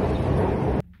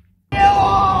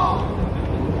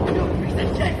 You piece of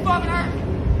shit, governor!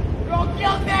 You're all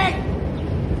guilty!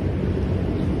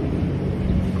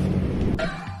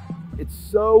 It's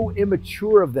so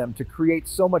immature of them to create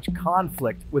so much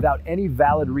conflict without any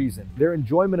valid reason. Their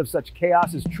enjoyment of such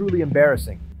chaos is truly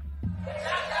embarrassing.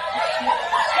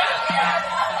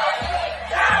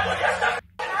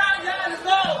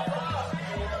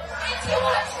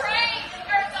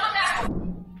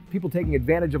 People taking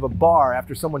advantage of a bar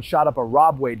after someone shot up a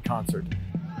Rob Wade concert.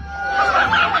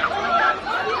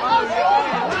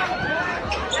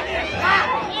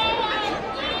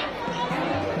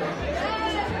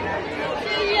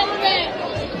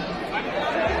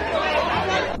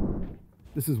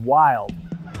 This is wild.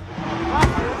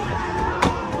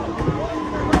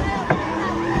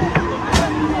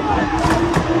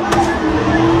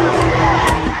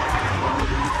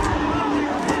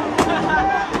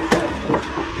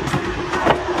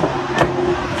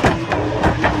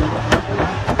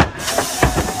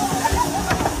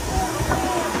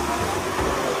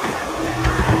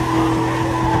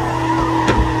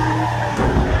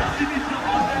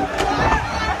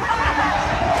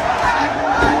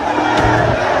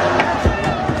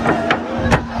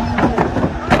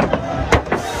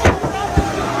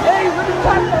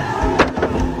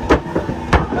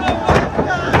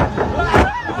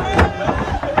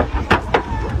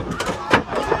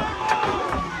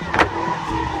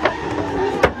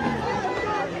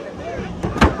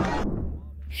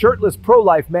 Shirtless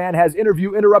pro-life man has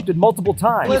interview interrupted multiple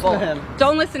times. Listen to him.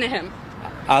 Don't listen to him.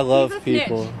 I love He's a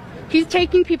people. snitch. He's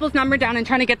taking people's number down and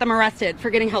trying to get them arrested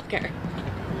for getting health care.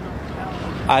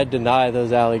 I deny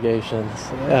those allegations.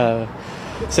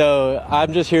 So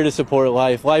I'm just here to support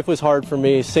life. Life was hard for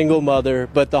me, single mother,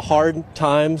 but the hard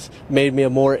times made me a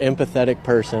more empathetic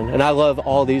person. And I love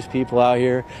all these people out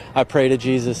here. I pray to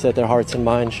Jesus that their hearts and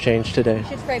minds change today. You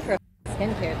should spray for a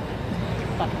skincare.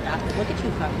 Fucking bastard. Look at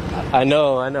you, fucking. I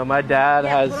know. My dad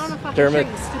has dermat.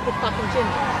 Stupid fucking gym.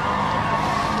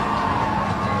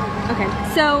 Okay,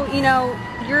 so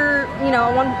you're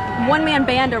a one-man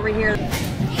band over here.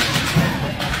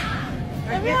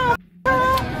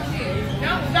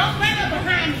 Don't bring it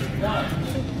behind me!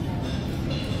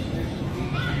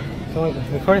 Come on,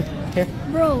 recording. Here.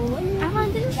 Bro, I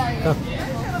want this. Go.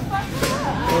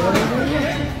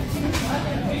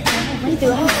 What are you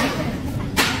doing?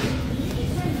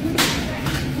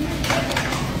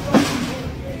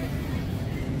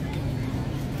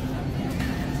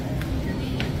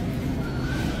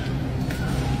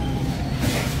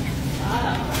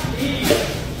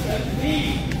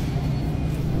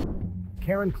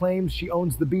 Karen claims she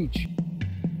owns the beach.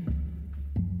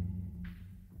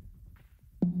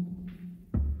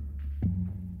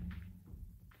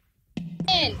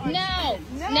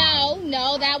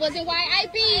 No, that wasn't why I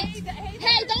beat.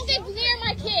 Hey, don't get near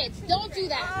my kids. Don't do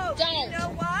that. Don't. You know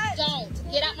what?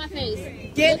 Don't. Get out my face.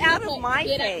 Get out of my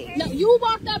face. No, you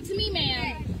walked up to me,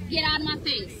 ma'am. Get out of my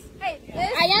face.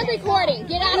 I am recording.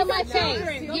 Get out of my face.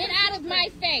 Get out of my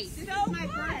face.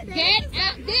 Get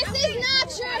out. This is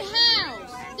not your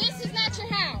house. This is not your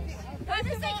house.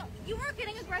 You weren't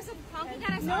getting aggressive honking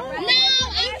at us. No, I'm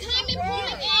coming,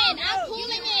 pulling in. I'm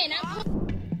pulling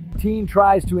in. Teen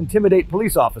tries to intimidate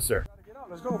police officer.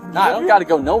 Nah, I don't gotta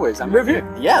go nowhere. I live here.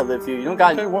 Yeah, I live here. You don't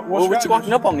gotta. Okay, what you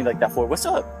walking up on me like that for? What's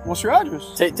up? What's your address?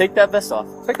 Take that vest off.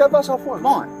 Take that vest off what? Come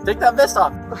on, take that vest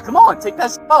off. Come on, take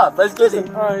that shit off. Let's get it.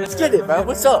 Let's get it, bro.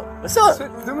 What's up? What's up?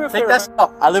 Do me a favor. Take that shit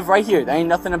off. I live right here. There ain't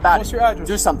nothing about it. What's your address?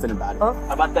 Do something about it. Huh?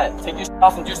 How about that? Take your shit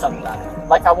off and do something about it.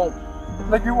 Like I won't.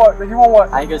 Like you what? Like you want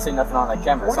what? I ain't gonna say nothing on that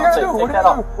camera. What are you gonna do? Take that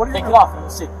off. Take it off. Let me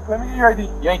see. Let me get your ID.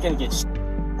 You ain't gonna get shit.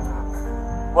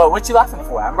 Well, what you laughing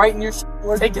for? I'm writing your shit.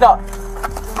 Take it off.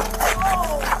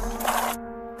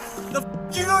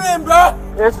 You in, bro?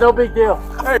 It's no big deal.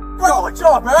 Hey, bro, what's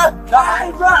up, man?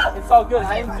 Hey, bro. It's all good.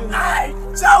 I ain't doing Hey,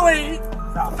 Joey.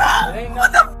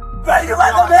 What the man? You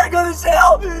let the man go to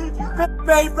jail? You big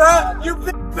man, bro. You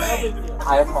big man.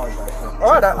 I apologize.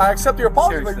 All right, I accept your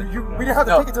apology, but we didn't have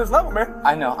to take it to this level, man.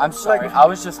 I know. I'm sorry. I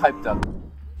was just hyped up.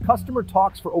 Customer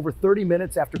talks for over 30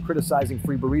 minutes after criticizing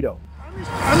free burrito.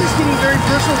 I'm just getting very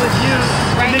personal with you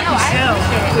and Nikki Sale.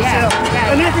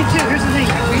 And Anthony too, here's the thing.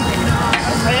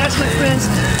 I asked my friends,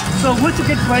 so what's a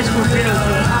good price for a burrito,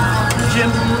 Jim?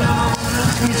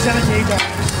 Between $7 to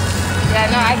 $8. Yeah,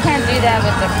 no, I can't do that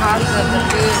with the cost of the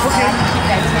food. Okay.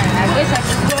 I wish I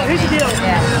could. Well, here's the deal.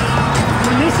 Yeah.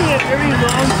 We're missing a very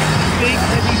long, big,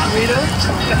 heavy burrito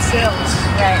that sells.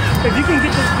 Right. If you can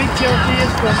get those big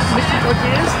tortillas from Mission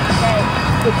Tortillas, right.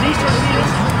 With these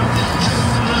tortillas,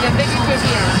 the bigger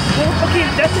tortillas. Well, okay,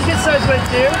 that's a good size right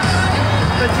there.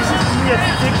 But this is really a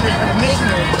bigger,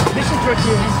 Mission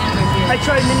tortillas. I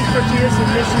tried mini tortillas and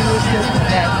Mission was good.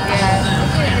 Yeah.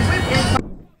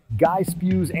 Guy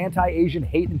spews anti-Asian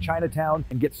hate in Chinatown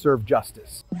and gets served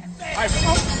justice.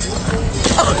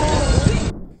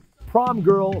 Prom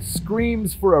girl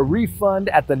screams for a refund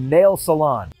at the nail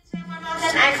salon.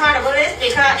 I call the police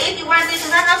because if you want me to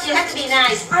run off, you have to be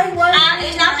nice. I was.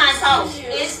 It's not my fault.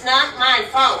 It's not my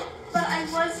fault. But I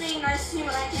was being nice to you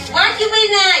when I came. Why you be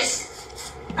nice?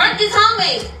 What you told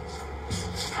me?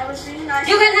 I was being nice.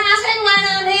 You can ask anyone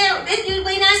on here. Did you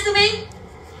be nice to me?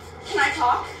 Can I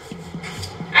talk?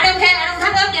 I don't care. I don't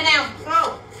come up you now.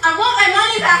 Go. I want my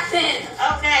money back then.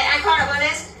 Okay, I call the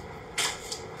police.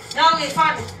 No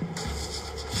refund.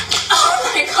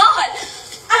 Oh my God!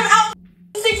 I'm out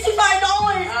 $65.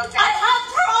 Okay. I have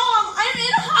prom. I'm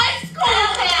in high school.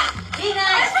 Okay. Be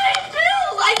nice. I'm paying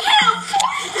bills. I can't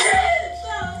afford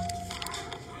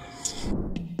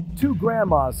it. Two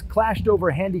grandmas clashed over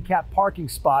a handicapped parking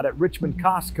spot at Richmond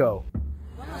Costco.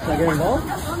 Can I get involved?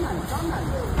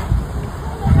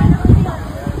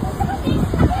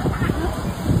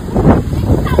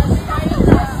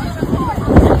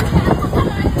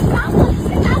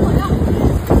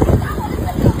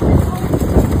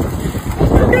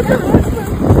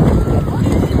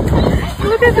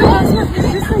 Look at the husband. It's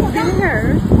just like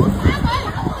there.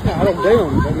 Yeah, I don't blame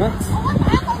him. They're nuts.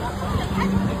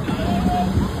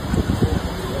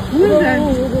 What is that?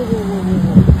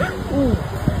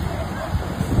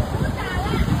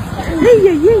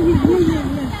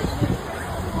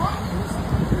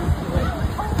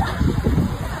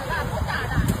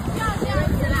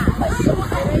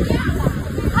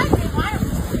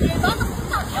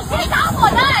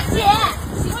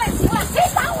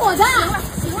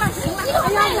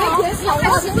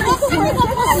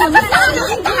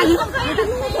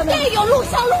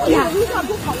 Yeah.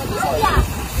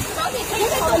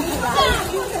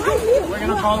 We're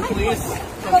gonna call the police.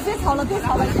 别吵了，别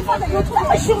吵了，这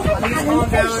么凶还打人，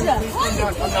真是！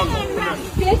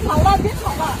别吵了，别吵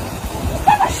了，这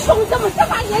么凶，这么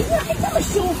年轻还这么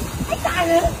凶，还打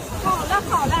人！好了，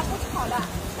不吵了。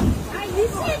哎，你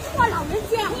先说老人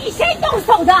家，你先动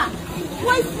手的，我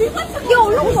有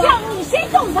录像，你先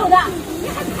动手的，你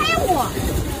还拍我？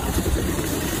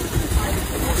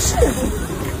是。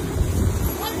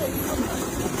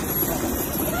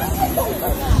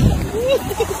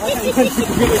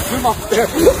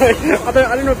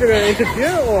 I don't know if they're gonna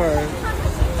interfere or.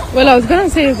 Well, I was gonna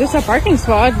say it's just a parking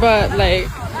spot, but like,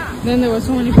 then there were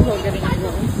so many people getting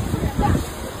involved.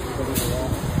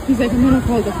 He's like, I'm gonna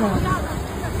call the phone.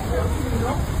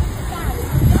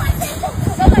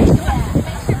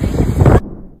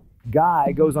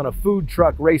 Guy goes on a food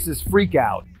truck racist freak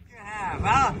out.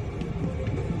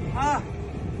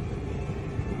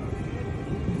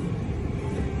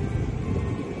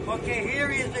 Okay, here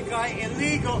is a guy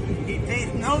illegal. He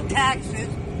pays no taxes.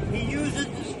 He uses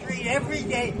the street every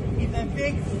day. He's a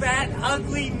big, fat,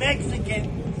 ugly Mexican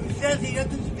who says he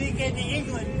doesn't speak any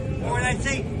English. Or when I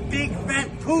say big, fat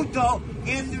puto,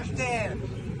 he understands.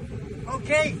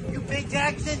 Okay, you pay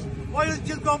taxes? Why don't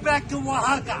you go back to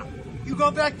Oaxaca? You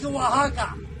go back to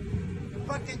Oaxaca. You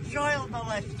fucking child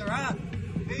molester, huh?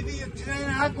 Maybe you're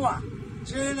Trinidad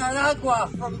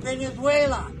from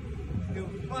Venezuela. You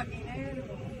fucking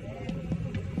animal.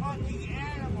 Fucking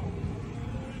animal.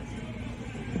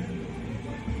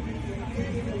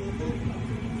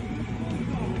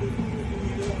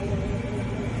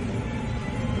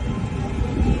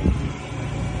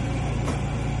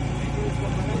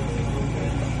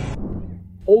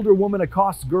 Older woman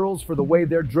accosts girls for the way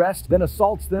they're dressed, then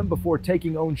assaults them before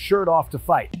taking own shirt off to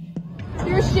fight.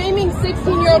 You're shaming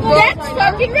 16-year-old girls. That's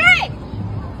fucking right.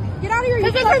 Get out of here.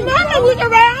 Because if her mama was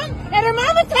around and her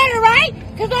mama taught her right,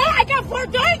 because I got 4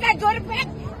 daughters that go to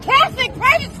Catholic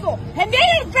private school, and they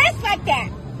didn't dress like that.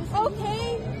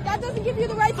 Okay, that doesn't give you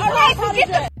the right to All right, so get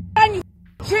the on you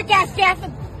trick-ass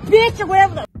Catholic bitch or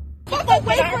whatever the fuck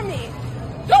away from me.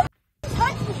 Don't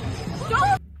touch me.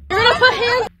 Don't. You're gonna put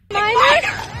hands on my neck?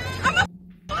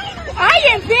 I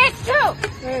am bitch too.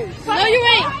 Hey. No, you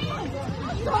ain't.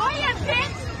 So I am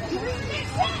bitch.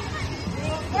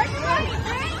 Where's your money,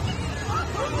 man?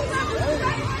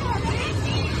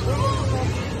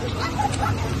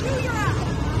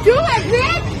 Do it,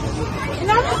 bitch!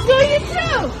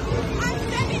 too.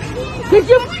 Did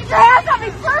you put your hands on me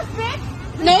first, bitch?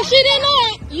 No, she did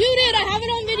not. You did. I have it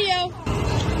on video.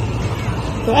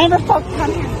 Don't ever fucking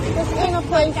come here. This ain't a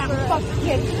place for fucking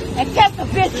kids. And get the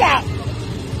bitch out.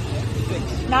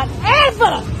 Not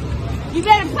ever. You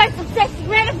better play some sexy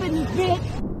rhythm in this bitch.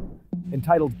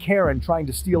 Entitled Karen Trying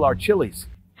to Steal Our Chilies.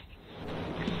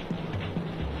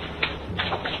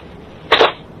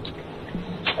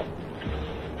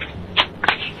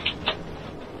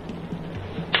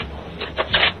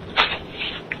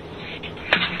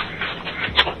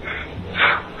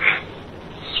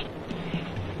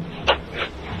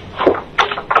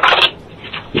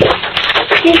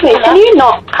 Excuse me, can you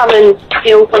not come and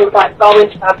steal from like going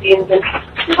to our bins and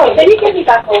can you give me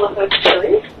back all of those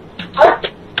chilies?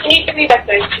 Can you give me back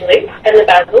those chilies and the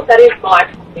basil? That is my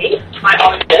property. I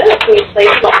own it. Can you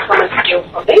please not come and steal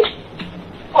from me?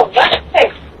 Oh, that's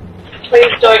thanks.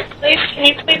 Please don't. Please, can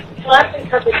I please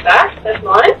have this back? That's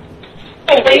mine.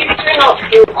 And please do not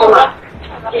steal from us.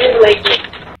 It is legal.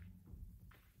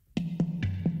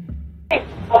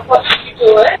 I've watched you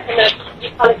do it and that's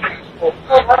unacceptable.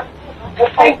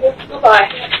 Okay, goodbye.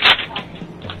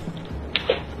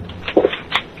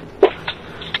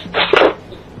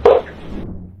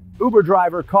 Uber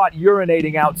driver caught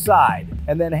urinating outside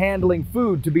and then handling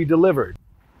food to be delivered.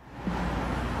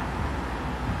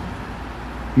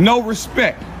 No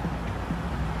respect.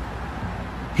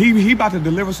 He about to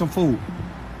deliver some food.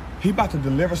 He about to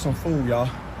deliver some food, y'all.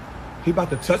 He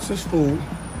about to touch this food.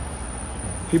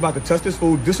 He about to touch this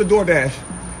food. This a DoorDash.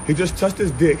 He just touched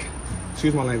his dick.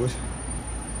 Excuse my language.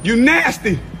 You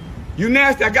nasty. You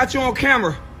nasty. I got you on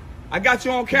camera. I got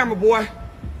you on camera, boy.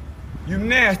 You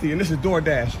nasty. And this is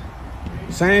DoorDash.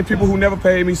 Same people who never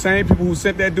paid me. Same people who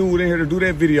sent that dude in here to do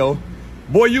that video.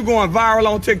 Boy, you going viral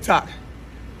on TikTok.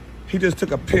 He just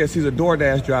took a piss. He's a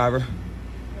DoorDash driver.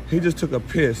 He just took a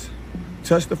piss.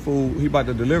 Touched the food. He about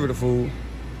to deliver the food.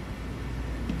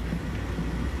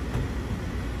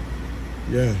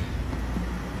 Yeah.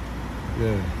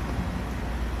 Yeah.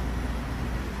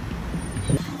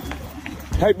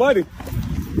 Hey, buddy.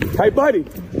 Hey, buddy.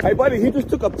 Hey, buddy. He just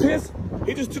took a piss.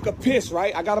 He just took a piss,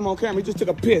 right? I got him on camera. He just took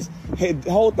a piss. Had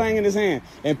the whole thing in his hand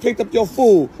and picked up your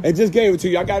food and just gave it to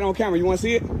you. I got it on camera. You want to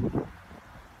see it?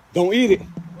 Don't eat it.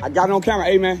 I got it on camera.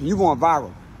 Hey, man, you going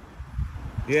viral.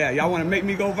 Yeah, y'all want to make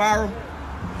me go viral?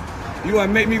 You want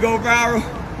to make me go viral?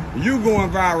 You going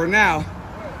viral now.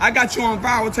 I got you on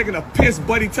viral taking a piss,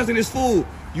 buddy, touching this food.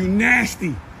 You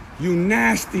nasty. You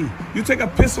nasty. You take a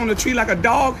piss on the tree like a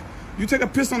dog? You take a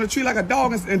piss on the tree like a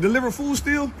dog and deliver food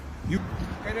still? You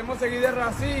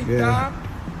yeah.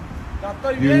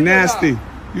 You nasty.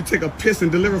 You take a piss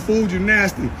and deliver food, you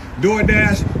nasty.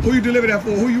 DoorDash, who you deliver that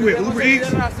for? Who you with? Uber Eats?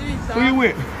 Who you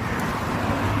with?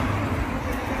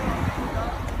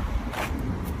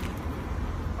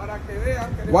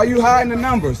 Why you hiding the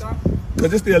numbers?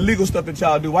 Because it's the illegal stuff that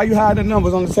y'all do. Why you hiding the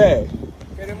numbers on the tag?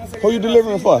 Who you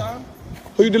delivering for?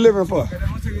 Who you delivering for?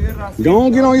 Go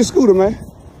on, get on your scooter, man.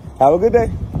 Have a good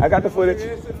day. I got the footage.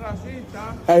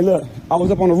 Hey, look, I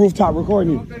was up on the rooftop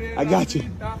recording you. I got you.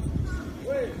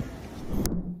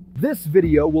 This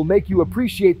video will make you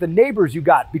appreciate the neighbors you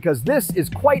got because this is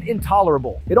quite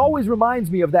intolerable. It always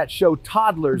reminds me of that show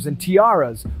Toddlers and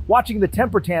Tiaras, watching the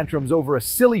temper tantrums over a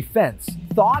silly fence.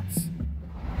 Thoughts?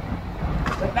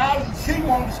 But now she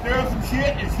wanted to stir some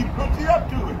shit and she put you up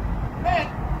to it.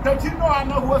 Man, don't you know I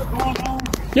know what's going on?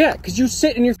 Yeah, because you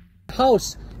sit in your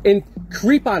house and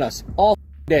creep on us all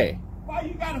day. Why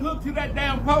you got hooked to that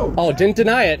damn post? Oh, didn't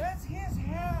deny it. That's his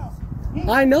house.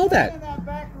 I know that. In that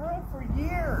back room for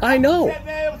years. I know.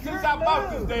 Since I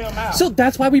bought this damn house. So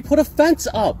that's why we put a fence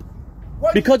up.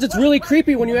 Because it's really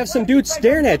creepy when you have some dude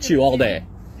staring at you all day.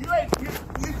 You ain't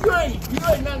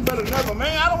nothing but another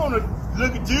man. I don't want to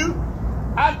look at you.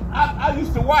 I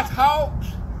used to watch hawks.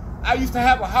 I used to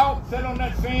have a hawk sit on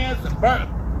that fence and burn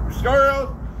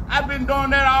squirrels. I've been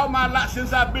doing that all my life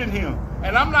since I've been here.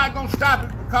 And I'm not going to stop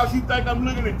it because you think I'm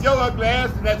looking at your ugly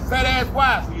ass and that fat ass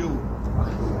wife of yours.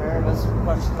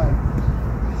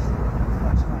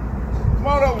 Come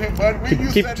on over here, buddy.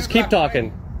 Just keep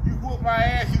talking. You whoop my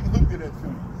ass, you can hook to that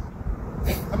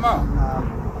fence. Come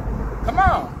on. Come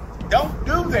on. Don't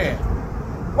do that.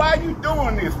 Why are you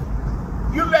doing this?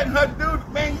 You letting her do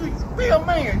it, man. You be a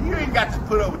man. You ain't got to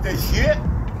put up with that shit.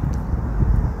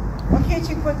 Why can't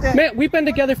you put that? Man, we've been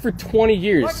together for 20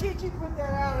 years. Why can't you put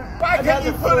that out? Why can't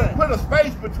you put a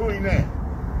space between that?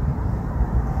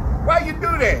 Why you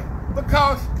do that?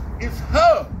 Because it's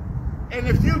her. And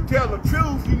if you tell the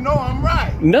truth, you know I'm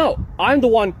right. No, I'm the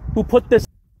one who put this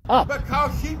up.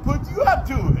 Because she put you up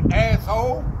to it,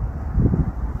 asshole.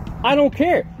 I don't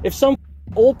care. If some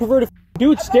old perverted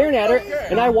dudes staring at her,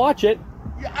 and I watch it.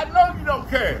 Yeah, I know you don't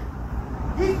care.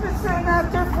 He's been sitting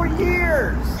out there for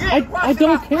years. Yeah, I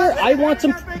don't care. I want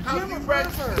some.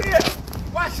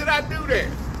 Why should I do that?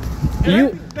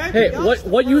 Hey,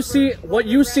 what you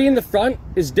see in the front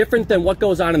is different than what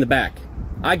goes on in the back.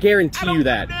 I guarantee you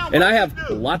that, and I have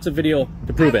lots of video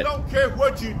to prove it. I don't care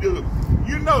what you do.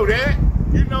 You know that.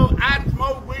 You know I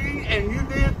smoke weed and you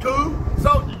did too. So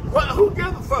who gives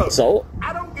a fuck? So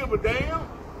I don't give a damn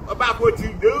about what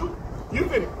you do. You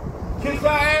can kiss her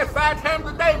ass 5 times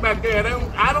a day back there.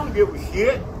 I don't give a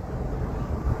shit.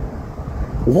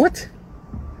 What?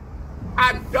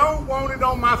 I don't want it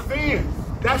on my fence.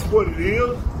 That's what it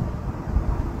is.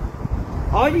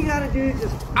 All you gotta do is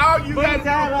just put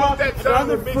that son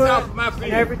of a bitch off my fence,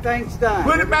 and everything's done.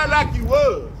 Put it back like you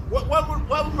was. What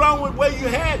was wrong with where you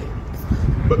had it?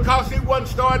 Because he wasn't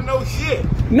starting no shit.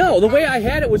 No, the way I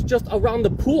had it was just around the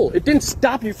pool. It didn't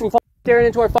stop you from staring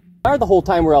into our fire the whole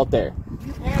time we're out there.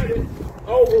 You had it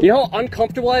over. You know how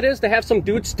uncomfortable that is to have some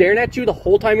dude staring at you the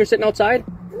whole time you're sitting outside?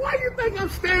 Why do you think I'm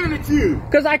staring at you?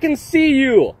 Because I can see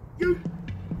you.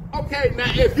 Okay, now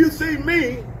if you see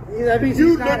me, that means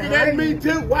you looking at me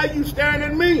too. Why you staring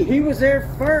at me? He was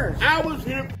there first. I was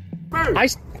here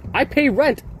first. I pay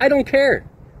rent. I don't care.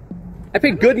 I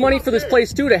pay good money for this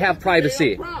place too to have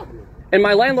privacy. And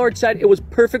my landlord said it was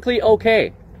perfectly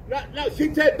okay. No,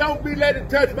 she said don't be let it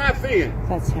touch my fence.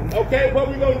 That's him. Okay, what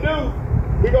we gonna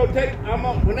do? We gonna take.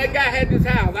 When that guy had this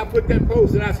house, I put that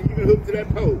post and I said you can hook to that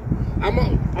post. I'm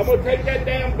gonna take that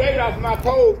damn gate off my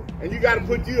pole and you gotta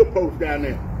put you a post down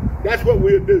there. That's what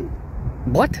we'll do.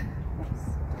 What?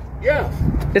 Yeah.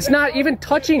 It's not even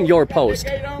touching your post.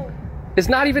 It's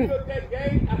not even.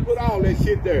 I put all that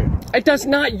shit there. That's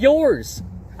not yours.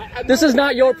 This is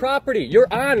not your property. You're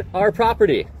on our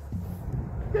property.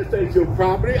 This ain't your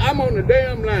property. I'm on the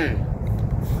damn line.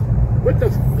 What the?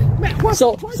 Man,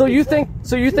 so you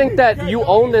think that you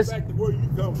own this?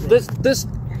 This.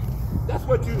 That's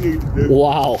what you need to do.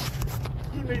 Wow.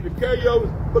 You need to carry over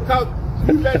because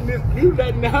you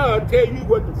letting her tell you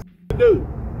what to do.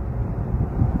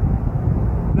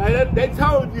 Now they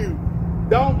told you,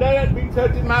 don't let it be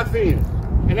touching my fence.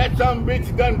 And that some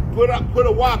bitch done put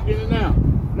a walk in it now.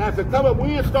 Now if it come a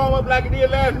windstorm up like it did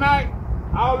last night,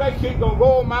 all that shit gonna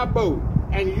go on my boat.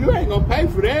 And you ain't gonna pay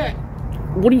for that.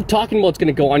 What are you talking about? It's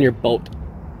gonna go on your boat?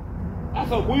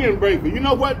 That's a windbreaker. You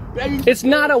know what? It's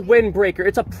not a windbreaker.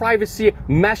 It's a privacy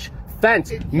mesh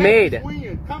fence made.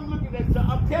 Come look at that stuff.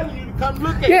 I'm telling you to come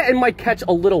look at it. Yeah, it might catch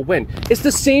a little wind. It's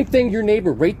the same thing your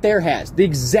neighbor right there has. The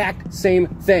exact same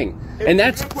thing. And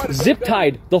that's zip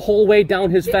tied the whole way down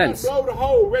his fence. Blow the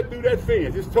hole right through that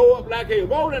fence. It's tore up like hell.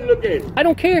 Go and look at it. I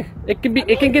don't care. It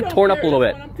can get torn up a little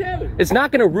bit. It's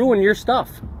not gonna ruin your stuff.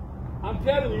 I'm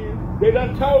telling you, they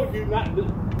done told you not to.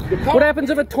 What happens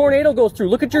if a tornado goes through?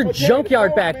 Look at your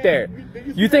junkyard back there.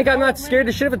 You think I'm not scared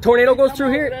of shit if a tornado goes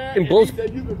through here and blows? He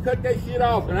said you can cut that shit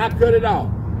off, and I cut it off.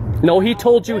 No, he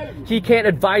told you he can't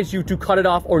advise you to cut it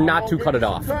off or not to cut it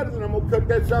off. I'm gonna cut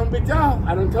that son of a bitch off.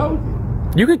 I done told you.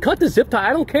 You can cut the zip tie.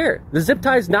 I don't care. The zip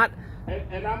tie is not.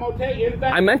 And I'm gonna tell you anything.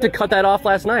 I meant to cut that off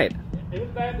last night.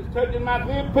 Anything that's touching my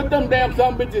fence, put them damn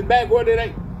son of bitches back where they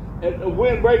ain't. A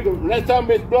windbreaker. When that son of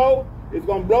bitch blow, it's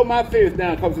gonna blow my fence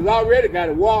down because it's already got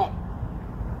a wall.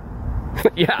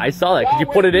 Yeah, I saw that because you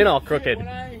put it in all crooked. When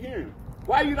I ain't here.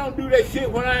 Why you don't do that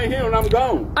shit when I ain't here when I'm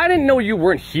gone? I didn't know you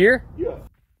weren't here. Yeah.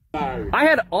 Sorry. I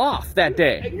had off that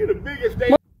day. And you're the biggest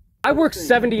day. I work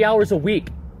 70 hours a week.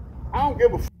 I don't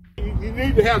give a f. You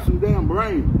need to have some damn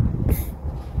brain.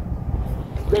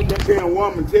 Let that damn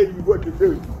woman tell you what to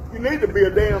do. You need to be a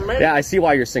damn man. Yeah, I see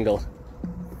why you're single.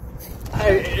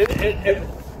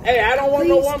 Hey, I don't want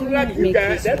no woman like you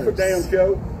guys. That's for damn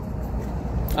show.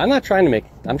 I'm not trying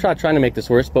to make this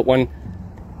worse, but when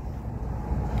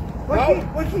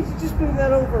Why can't you just move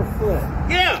that over a foot?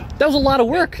 Yeah. That was a lot of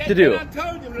work to do. I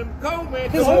told you, the cold man.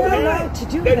 Because we're allowed to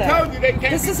do that. They told you they can't.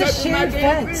 This is a shared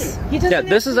fence. Yeah,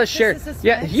 this is a shared.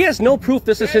 Yeah, he has no proof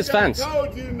this is his fence. I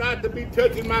told you not to be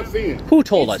touching my fence. Who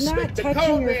told us? It's not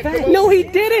touching your fence. No, he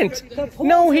didn't.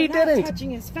 No, he didn't.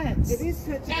 Touching his fence. It is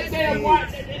touching That his damn fence.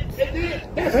 watch.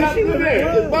 That's not good.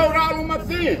 It's blowed all on my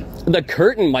fence. The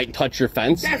curtain might touch your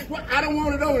fence. That's what I don't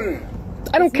want it on there.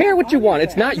 I don't care what you want.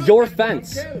 It's not your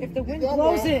fence. If the wind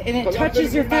blows it and it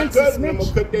touches your fence,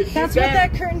 it's that's what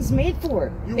that curtain's made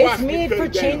for. It's made for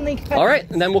chain link fence. All right,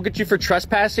 and then we'll get you for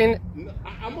trespassing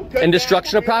and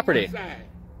destruction of property.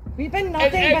 We've been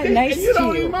nothing but nice to you. You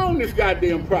don't even own this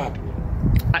goddamn property.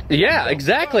 Yeah,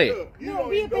 exactly. You don't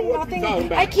be a big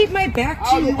nothing. I keep my back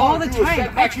to you all the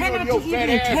time. I try not to even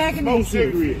antagonize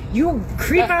you. You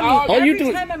creep on me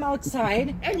every time I'm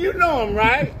outside. And you know I'm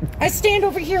right. I stand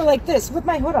over here like this with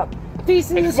my hood up,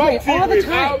 facing this way all the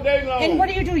time. And what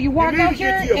do? You walk out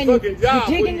here and you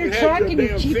dig in your truck and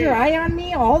you keep your eye on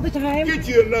me all the time. Get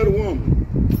you another woman.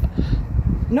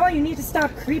 No, you need to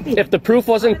stop creeping. If the proof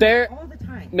wasn't there,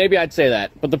 maybe I'd say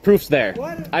that. But the proof's there.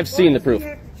 I've seen the proof. He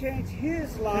had to change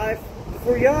his life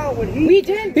for y'all when he... We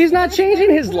did. He's not changing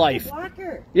his life.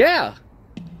 Yeah.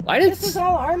 I didn't. This is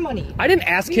all our money. I didn't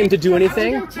ask him to do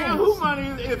anything. Who money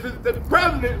is it? The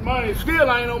president's money still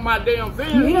ain't on my damn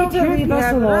thing. You need to leave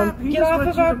us alone. Get off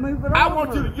of our... I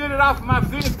want you to get it off of my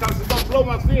fence because it's going to blow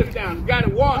my fence down. You got to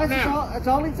walk now. That's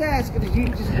all he's asking is you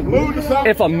just move to something.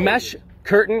 If a mesh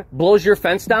curtain blows your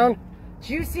fence down,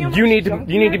 you need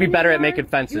to be better at making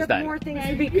fences then. More things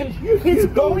to be he's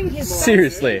going his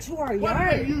seriously. Into our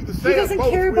yard. He doesn't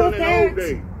care about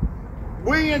that.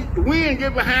 We ain't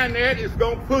get behind that. It's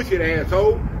gonna push it,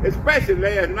 asshole. Especially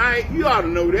last night. You ought to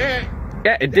know that.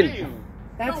 Yeah, it didn't.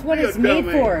 That's what it's made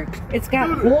for. It's got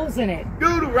holes in it.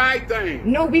 Do the right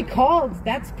thing. No, we called.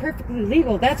 That's perfectly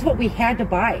legal. That's what we had to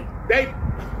buy.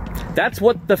 That's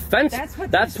what the fence.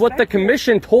 That's what the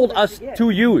commission told us to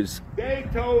use. They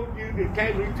told you they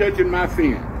can't be touching my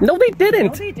fence. No, they didn't.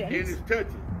 No, they didn't. And it's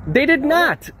touching. They did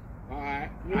not.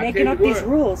 You're making up these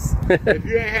rules. If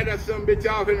you ain't had that son of a bitch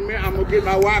off in a minute, I'm gonna get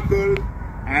my wire cutter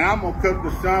and I'm gonna cut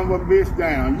the son of a bitch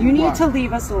down. You need to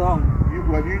leave us alone.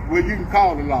 Well, you can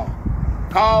call the law.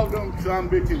 Call them son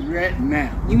of bitches right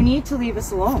now. You need to leave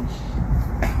us alone.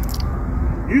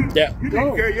 You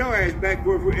didn't carry your ass back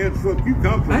where the fuck you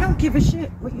come from. I don't give a shit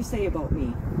what you say about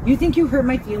me. You think you hurt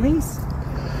my feelings?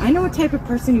 I know what type of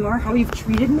person you are, how you've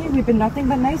treated me. We've been nothing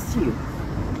but nice to you.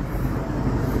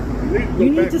 You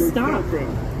need to stop.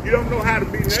 You don't know how to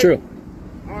be nice. It's true.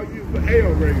 All you for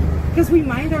hell raiser. Because we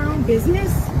mind our own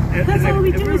business? That's all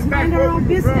we do is mind our own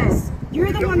business.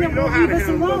 You're the one that won't leave us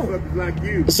alone.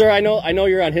 Like Sir, I know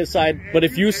you're on his side, but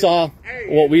if you saw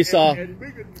what we saw,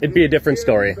 it'd be a different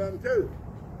story.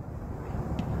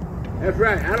 That's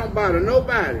right. I don't bother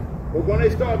nobody. But when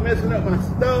they start messing up my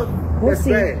stuff, that's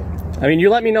bad. I mean, you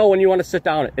let me know when you want to sit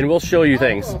down, and we'll show you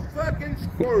things. A fucking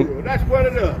squirrel. That's what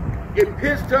it is. It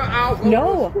pissed her off.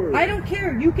 No, I don't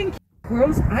care. You can kill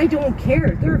squirrels. I don't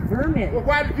care. They're vermin. Well,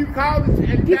 why did you call them?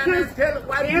 Because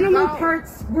animal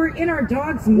parts were in our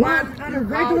dog's mouth on a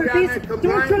regular basis.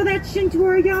 Don't throw that shit into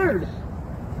our yard.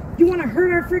 You want to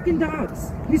hurt our freaking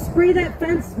dogs. You spray that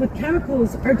fence with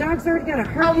chemicals. Our dog's already got a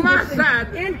heart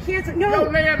condition and cancer. No, our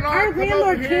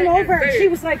landlord came over and she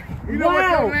was like,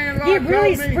 wow, he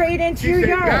really sprayed into your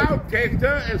yard. She texted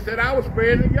her and said I was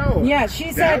spraying in yours. Yeah,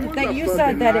 she said that you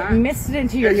said that it missed it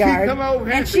into your yard.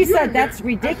 And she said that's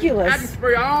ridiculous. I can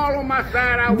spray all on my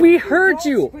side. We heard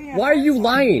you. Why are you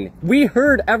lying? We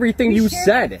heard everything you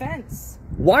said.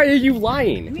 Why are you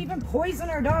lying? You even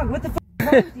poisoned our dog. What the fuck?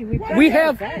 We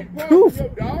have proof.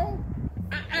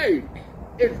 Hey,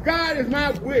 if God is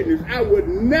my witness, I would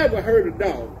never hurt a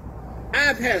dog.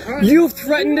 I've had hundreds. You've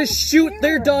threatened to shoot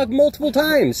their dog multiple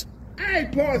times. I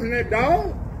ain't poisoning that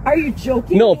dog. Are you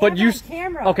joking? No, but you.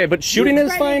 Camera. Okay, but shooting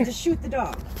is fine. To shoot the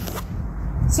dog.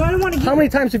 So I don't want to. How many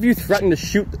times have you threatened to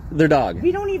shoot their dog?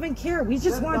 We don't even care. We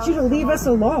just want you to leave us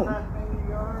alone.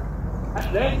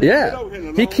 Yeah,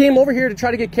 he came over here to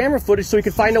try to get camera footage so he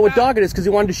could find out what dog it is because he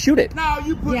wanted to shoot it. No,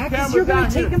 you put because you're going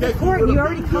to take him to court. You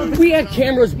already called. We had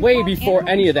cameras way before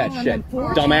any of that shit,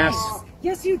 dumbass.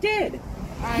 Yes, you did.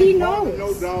 He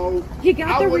knows. He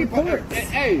got the reports.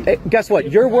 Hey, guess what?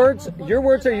 Your words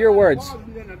are your words.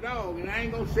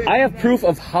 I have proof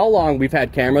of how long we've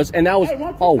had cameras, and that was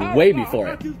all way before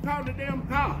it.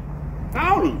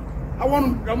 Call him. I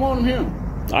want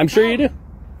him. I'm sure you do.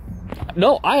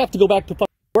 No, I have to go back to fucking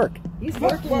work. He's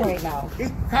working right now.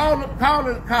 Call the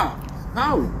cops.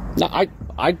 Call him. No,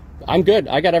 I'm good.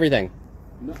 I got everything.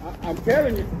 No, I'm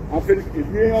telling you. I'm finished. If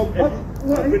you ain't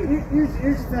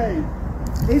here's the thing.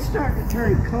 It's starting to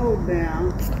turn cold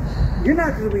now. You're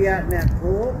not going to be out in that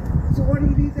pool. So why do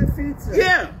you need that fence up?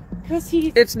 Yeah.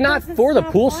 It's not for the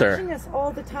pool, sir.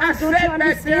 All the time. Don't you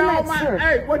understand that,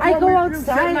 sir? I go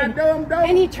outside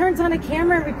and he turns on a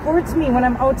camera and records me when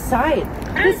I'm outside.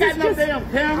 This is no damn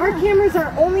camera. Our cameras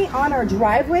are only on our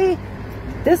driveway,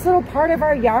 this little part of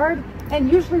our yard, and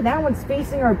usually that one's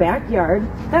facing our backyard.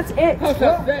 That's it.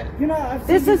 Well, you know,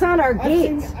 this is on our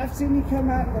gate. I've seen you come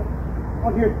out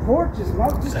on your porches. Why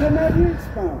don't you just come out here and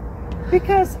smoke?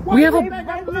 Because we have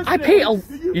a. I pay.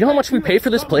 You know how much we pay for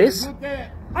this place?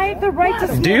 I have the right to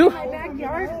smoke in my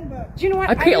backyard. Do you know what?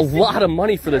 I pay a lot of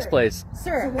money for this place.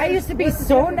 Sir, I used to be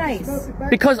so nice.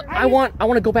 Because I want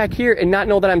to go back here and not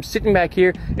know that I'm sitting back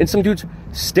here and some dude's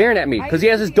staring at me because he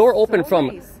has his door open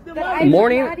from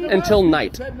morning until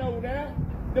night. I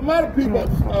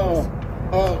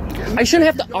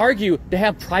shouldn't have to argue to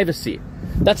have privacy.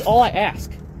 That's all I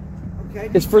ask.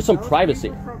 It's for some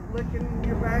privacy.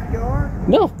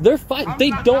 No, they're fine.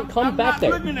 They don't come back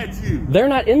there. They're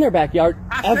not in their backyard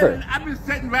ever. I've been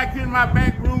sitting back here in my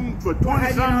back room for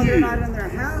 20-some years. They're not in their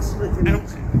house looking at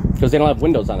you. Because they don't have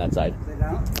windows on that side. They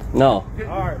don't? No.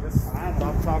 All right, let's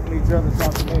stop talking to each other,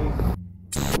 talk to me.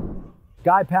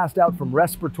 Guy passed out from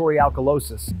respiratory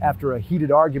alkalosis after a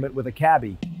heated argument with a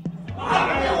cabbie.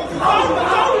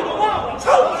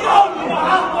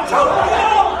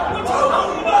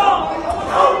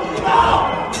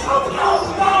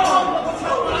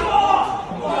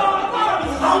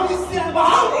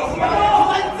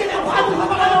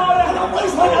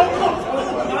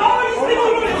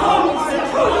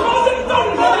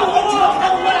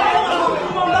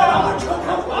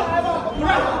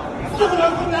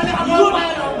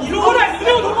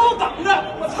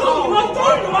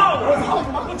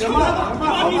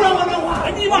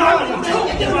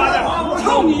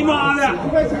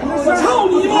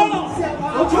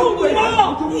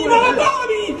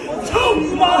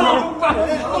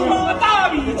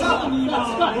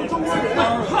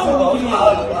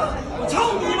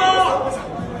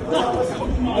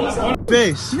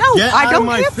 Face. No, Get I out don't of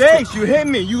my have face. You hit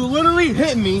me. You literally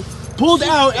hit me, pulled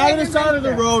out of the side of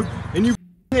the road, and you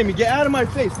hit me. Get out of my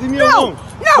face. Leave me alone.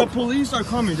 No. The police are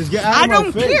coming. Just get out of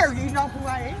my face. I don't care. You know who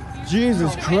I am.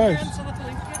 Jesus Christ.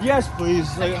 Yes,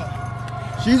 please. Like,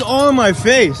 she's on my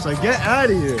face. Like, get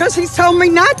out of here. Because he's telling me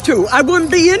not to. I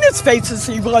wouldn't be in his face if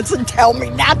he wasn't telling me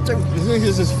not to. You think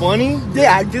this is funny?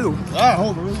 Yeah, I do. I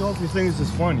hope you think this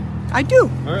is funny. I do.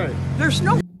 All right. There's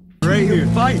no right here.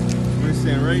 Fight. I'm gonna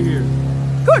stand right here.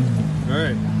 Good. All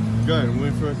right. Good. I'm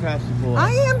waiting for a taxi to pull up.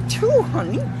 I am too,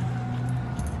 honey.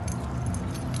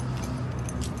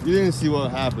 You didn't see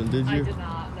what happened, did you? I did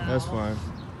not, no. That's fine.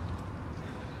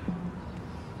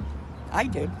 I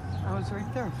did. I was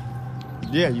right there.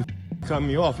 Yeah, you cut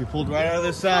me off. You pulled right out of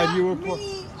the side. You were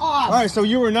off. All right, so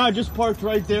you were not just parked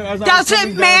right there as I was Doesn't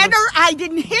coming down matter. I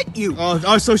didn't hit you.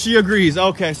 Oh, so she agrees.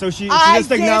 Okay, so she I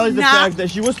just acknowledged the did not. fact that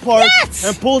she was parked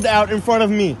and pulled out in front of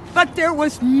me. But there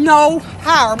was no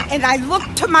harm, and I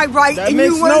looked to my right, That and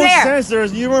makes you were no there.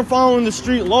 sense. You weren't following the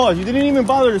street laws. You didn't even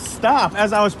bother to stop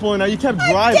as I was pulling out. You kept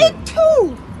driving. I did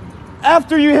too.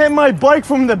 After you hit my bike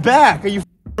from the back. Are you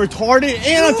retarded?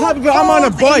 And on top of it, I'm on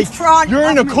a bike. You're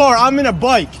in a car. I'm in a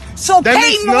bike. So that pay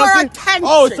makes more nothing? attention.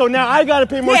 Oh, so now I gotta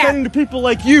pay more Yeah. attention to people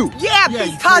like you. Yeah,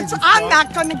 because I'm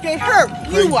not going to get hurt.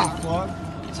 You are. Fuck.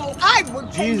 So I would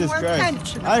pay Jesus more Christ.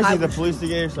 attention. I just if need the was- police to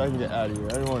get here so I can get out of here.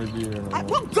 I don't want to be here no more.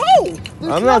 Well, go. There's I'm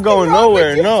not nothing going wrong nowhere.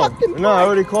 with your No. fucking No, I bike.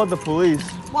 already called the police.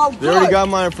 Well, They already good. got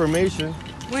my information.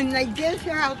 When they get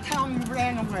here, I'll tell them you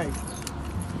ran away.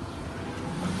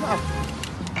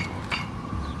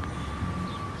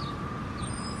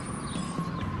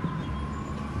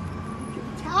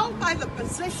 Tell by the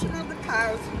position of the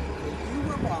cars you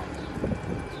were wrong.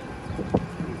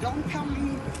 Don't tell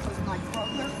me because my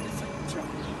brother is a joke.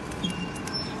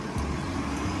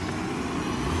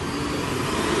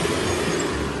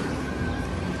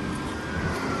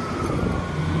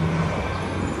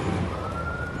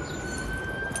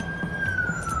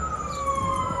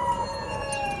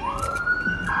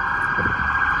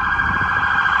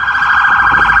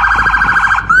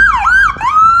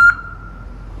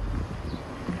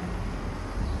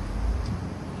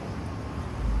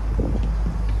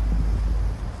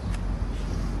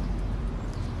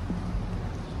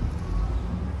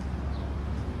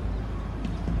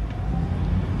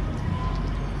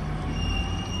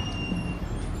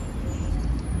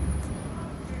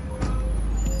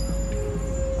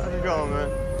 How's it going, man?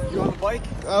 You on the bike?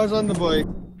 I was on the bike.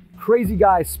 Crazy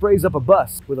guy sprays up a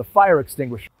bus with a fire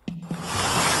extinguisher.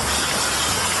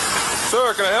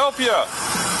 Sir, can I help you?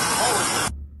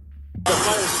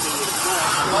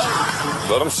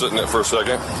 Let him sit in it for a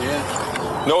second.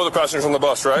 Yeah. No other passengers on the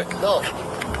bus, right? No.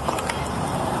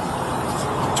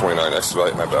 29,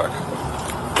 expedite my back.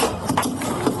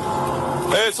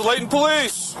 Hey, it's the Layton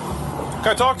Police. Can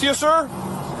I talk to you, sir?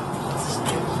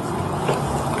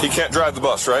 He can't drive the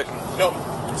bus, right? No.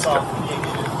 Sorry.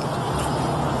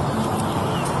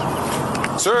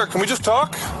 Sir, can we just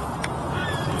talk?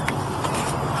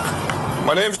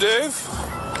 My name's Dave.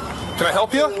 Can I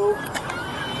help you?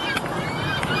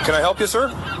 Can I help you, sir?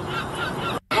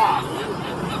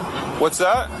 What's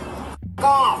that?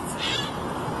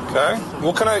 Okay.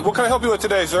 What can I help you with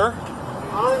today, sir?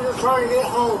 I'm just trying to get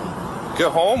home.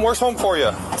 Get home? Where's home for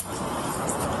you?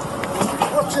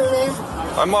 What's your name?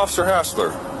 I'm Officer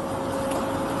Hassler.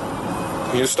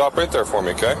 You stop right there for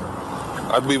me, okay?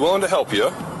 I'd be willing to help you,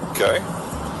 okay?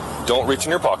 Don't reach in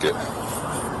your pocket.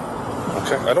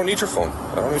 Okay, I don't need your phone.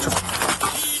 I don't need your phone.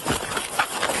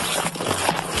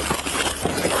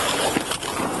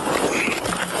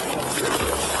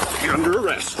 You're under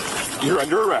arrest. You're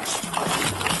under arrest.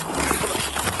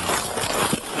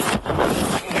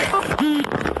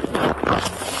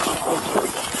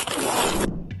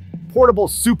 Portable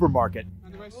supermarket.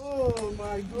 Oh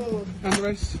my God. Hand the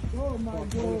race. Oh my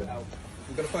God. We're going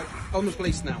to fight on the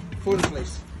police now. For the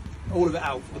police. All of it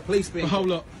out. The police being... The whole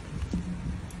lot.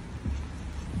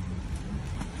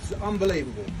 It's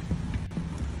unbelievable.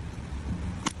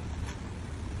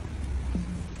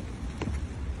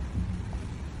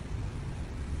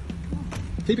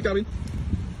 Keep it going.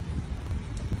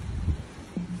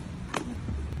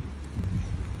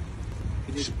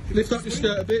 Lift up your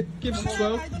skirt a bit. Give us a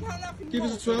 12. Give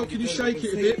us a 12. Can you shake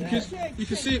it a bit? Because you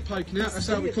can see it poking out. That's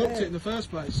how we clocked it in the first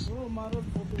place. Come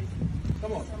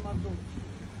on.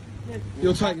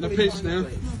 You're taking a piss now.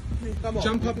 Come on.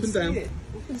 Jump up and down. We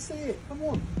can see it. Come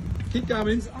on. Keep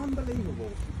going. It's unbelievable.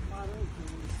 I'm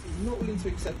not willing to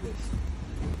accept this.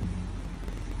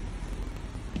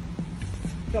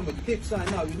 Come on, you keep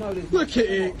saying no. You know this. Look at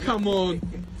it. Come on.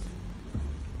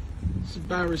 It's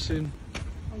embarrassing.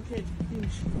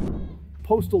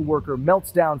 Postal worker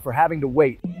melts down for having to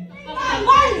wait. My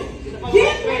money!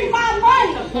 Give me my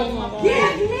money!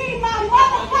 Give me my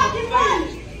motherfucking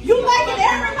money! You making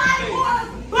everybody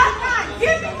want but not.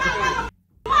 Give me my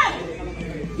motherfucking money!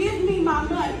 Give me my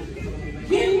money!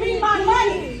 Give me my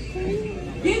money!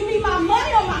 Give me my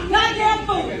money or my goddamn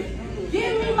food!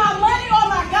 Give me my money or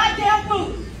my goddamn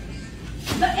food!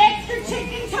 The extra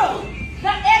chicken too!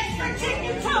 The extra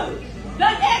chicken too! The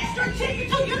extra chicken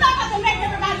too! You're not about to make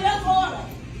everybody else order!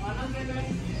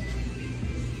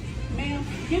 Ma'am,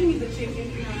 give me the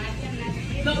chicken.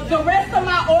 The rest of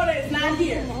my order is not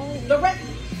here. The rest,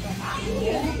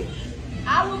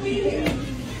 I will be here.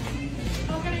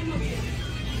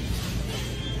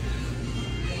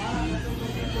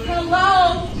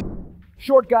 Hello?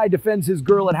 Short guy defends his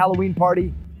girl at Halloween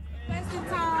party. I'm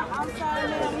sorry,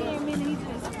 ma'am. He didn't mean to eat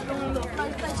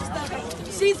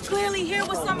this. She's clearly here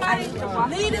with somebody.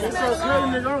 Leave this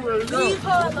man alone. Leave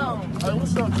her alone. Hey,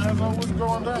 what's up, Jazzo? What's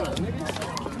going down?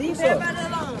 Leave everybody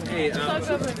alone. Hey, No.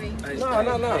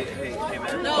 Hey,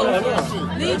 man. No.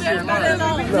 Leave everybody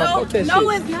alone. No,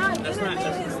 it's not. That's not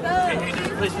his stuff.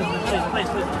 Please.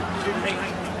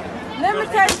 Let me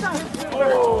tell you something.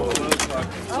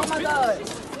 Oh my God.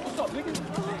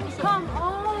 Come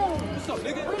on.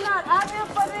 We're not out here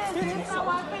for this. This is how I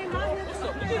pay my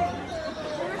here.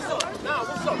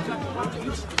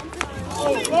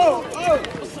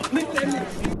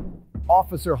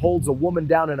 Officer holds a woman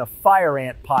down in a fire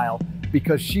ant pile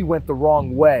because she went the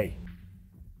wrong way.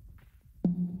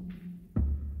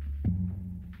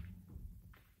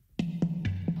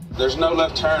 There's no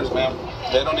left turns, ma'am.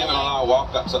 They don't even allow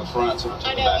walk-ups up front. So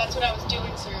I know, that's what I was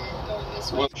doing, sir. Going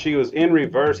this way. She was in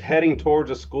reverse heading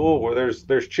towards a school where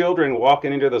there's children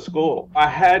walking into the school. I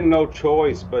had no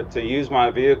choice but to use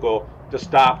my vehicle to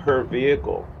stop her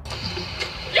vehicle.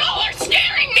 Y'all are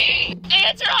scaring me!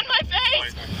 Ants are on my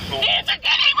face! Ants are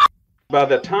getting my... By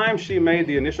the time she made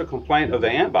the initial complaint of the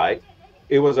ant bite,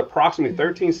 it was approximately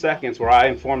 13 seconds where I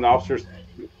informed the officers,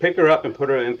 pick her up and put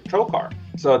her in a patrol car.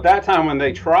 So at that time when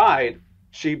they tried,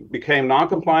 she became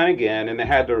non-compliant again and they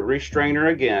had to restrain her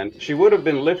again. She would have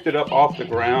been lifted up off the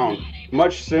ground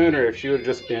much sooner if she would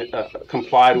have just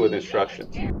complied with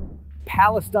instructions.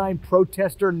 Palestine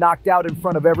protester knocked out in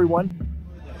front of everyone.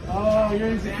 Oh, you're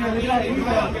insecure.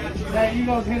 That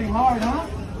ego's hitting hard, huh?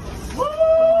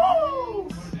 Woo!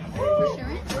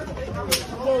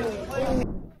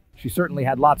 She certainly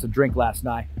had lots of drink last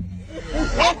night.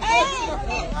 Don't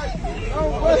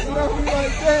bust it on me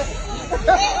like that.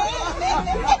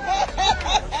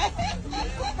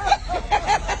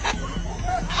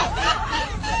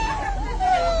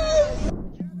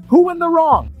 Who in the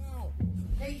wrong?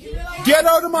 Get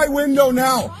out of my window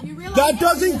now. That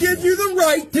doesn't give you the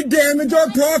right to damage our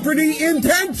property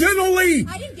intentionally.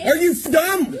 Are you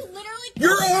dumb?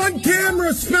 You're on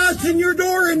camera smashing your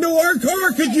door into our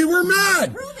car because you were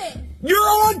mad. You're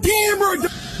on camera.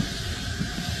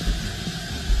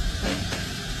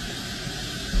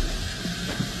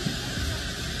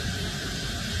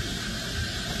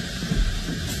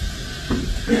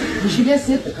 She just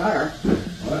hit the car.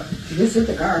 What? She just hit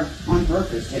the car on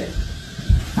purpose, too.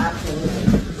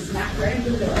 Absolutely. Smacked right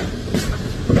into the door.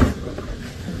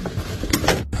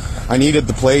 I needed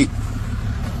the plate.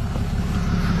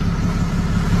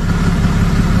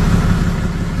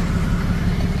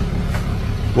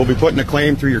 We'll be putting a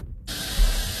claim through your...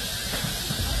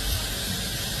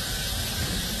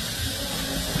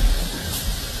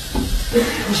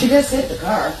 She just hit the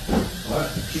car. What?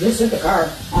 She just hit the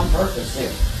car on purpose, too.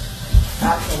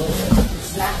 Absolutely.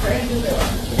 Smacked right into the door.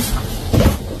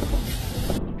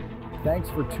 Thanks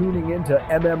for tuning in to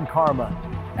MM Karma.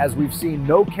 As we've seen,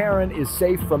 no Karen is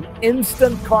safe from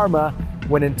instant karma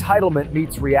when entitlement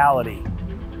meets reality.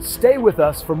 Stay with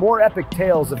us for more epic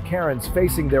tales of Karens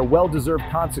facing their well-deserved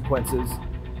consequences,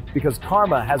 because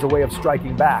karma has a way of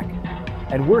striking back,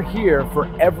 and we're here for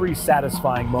every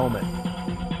satisfying moment.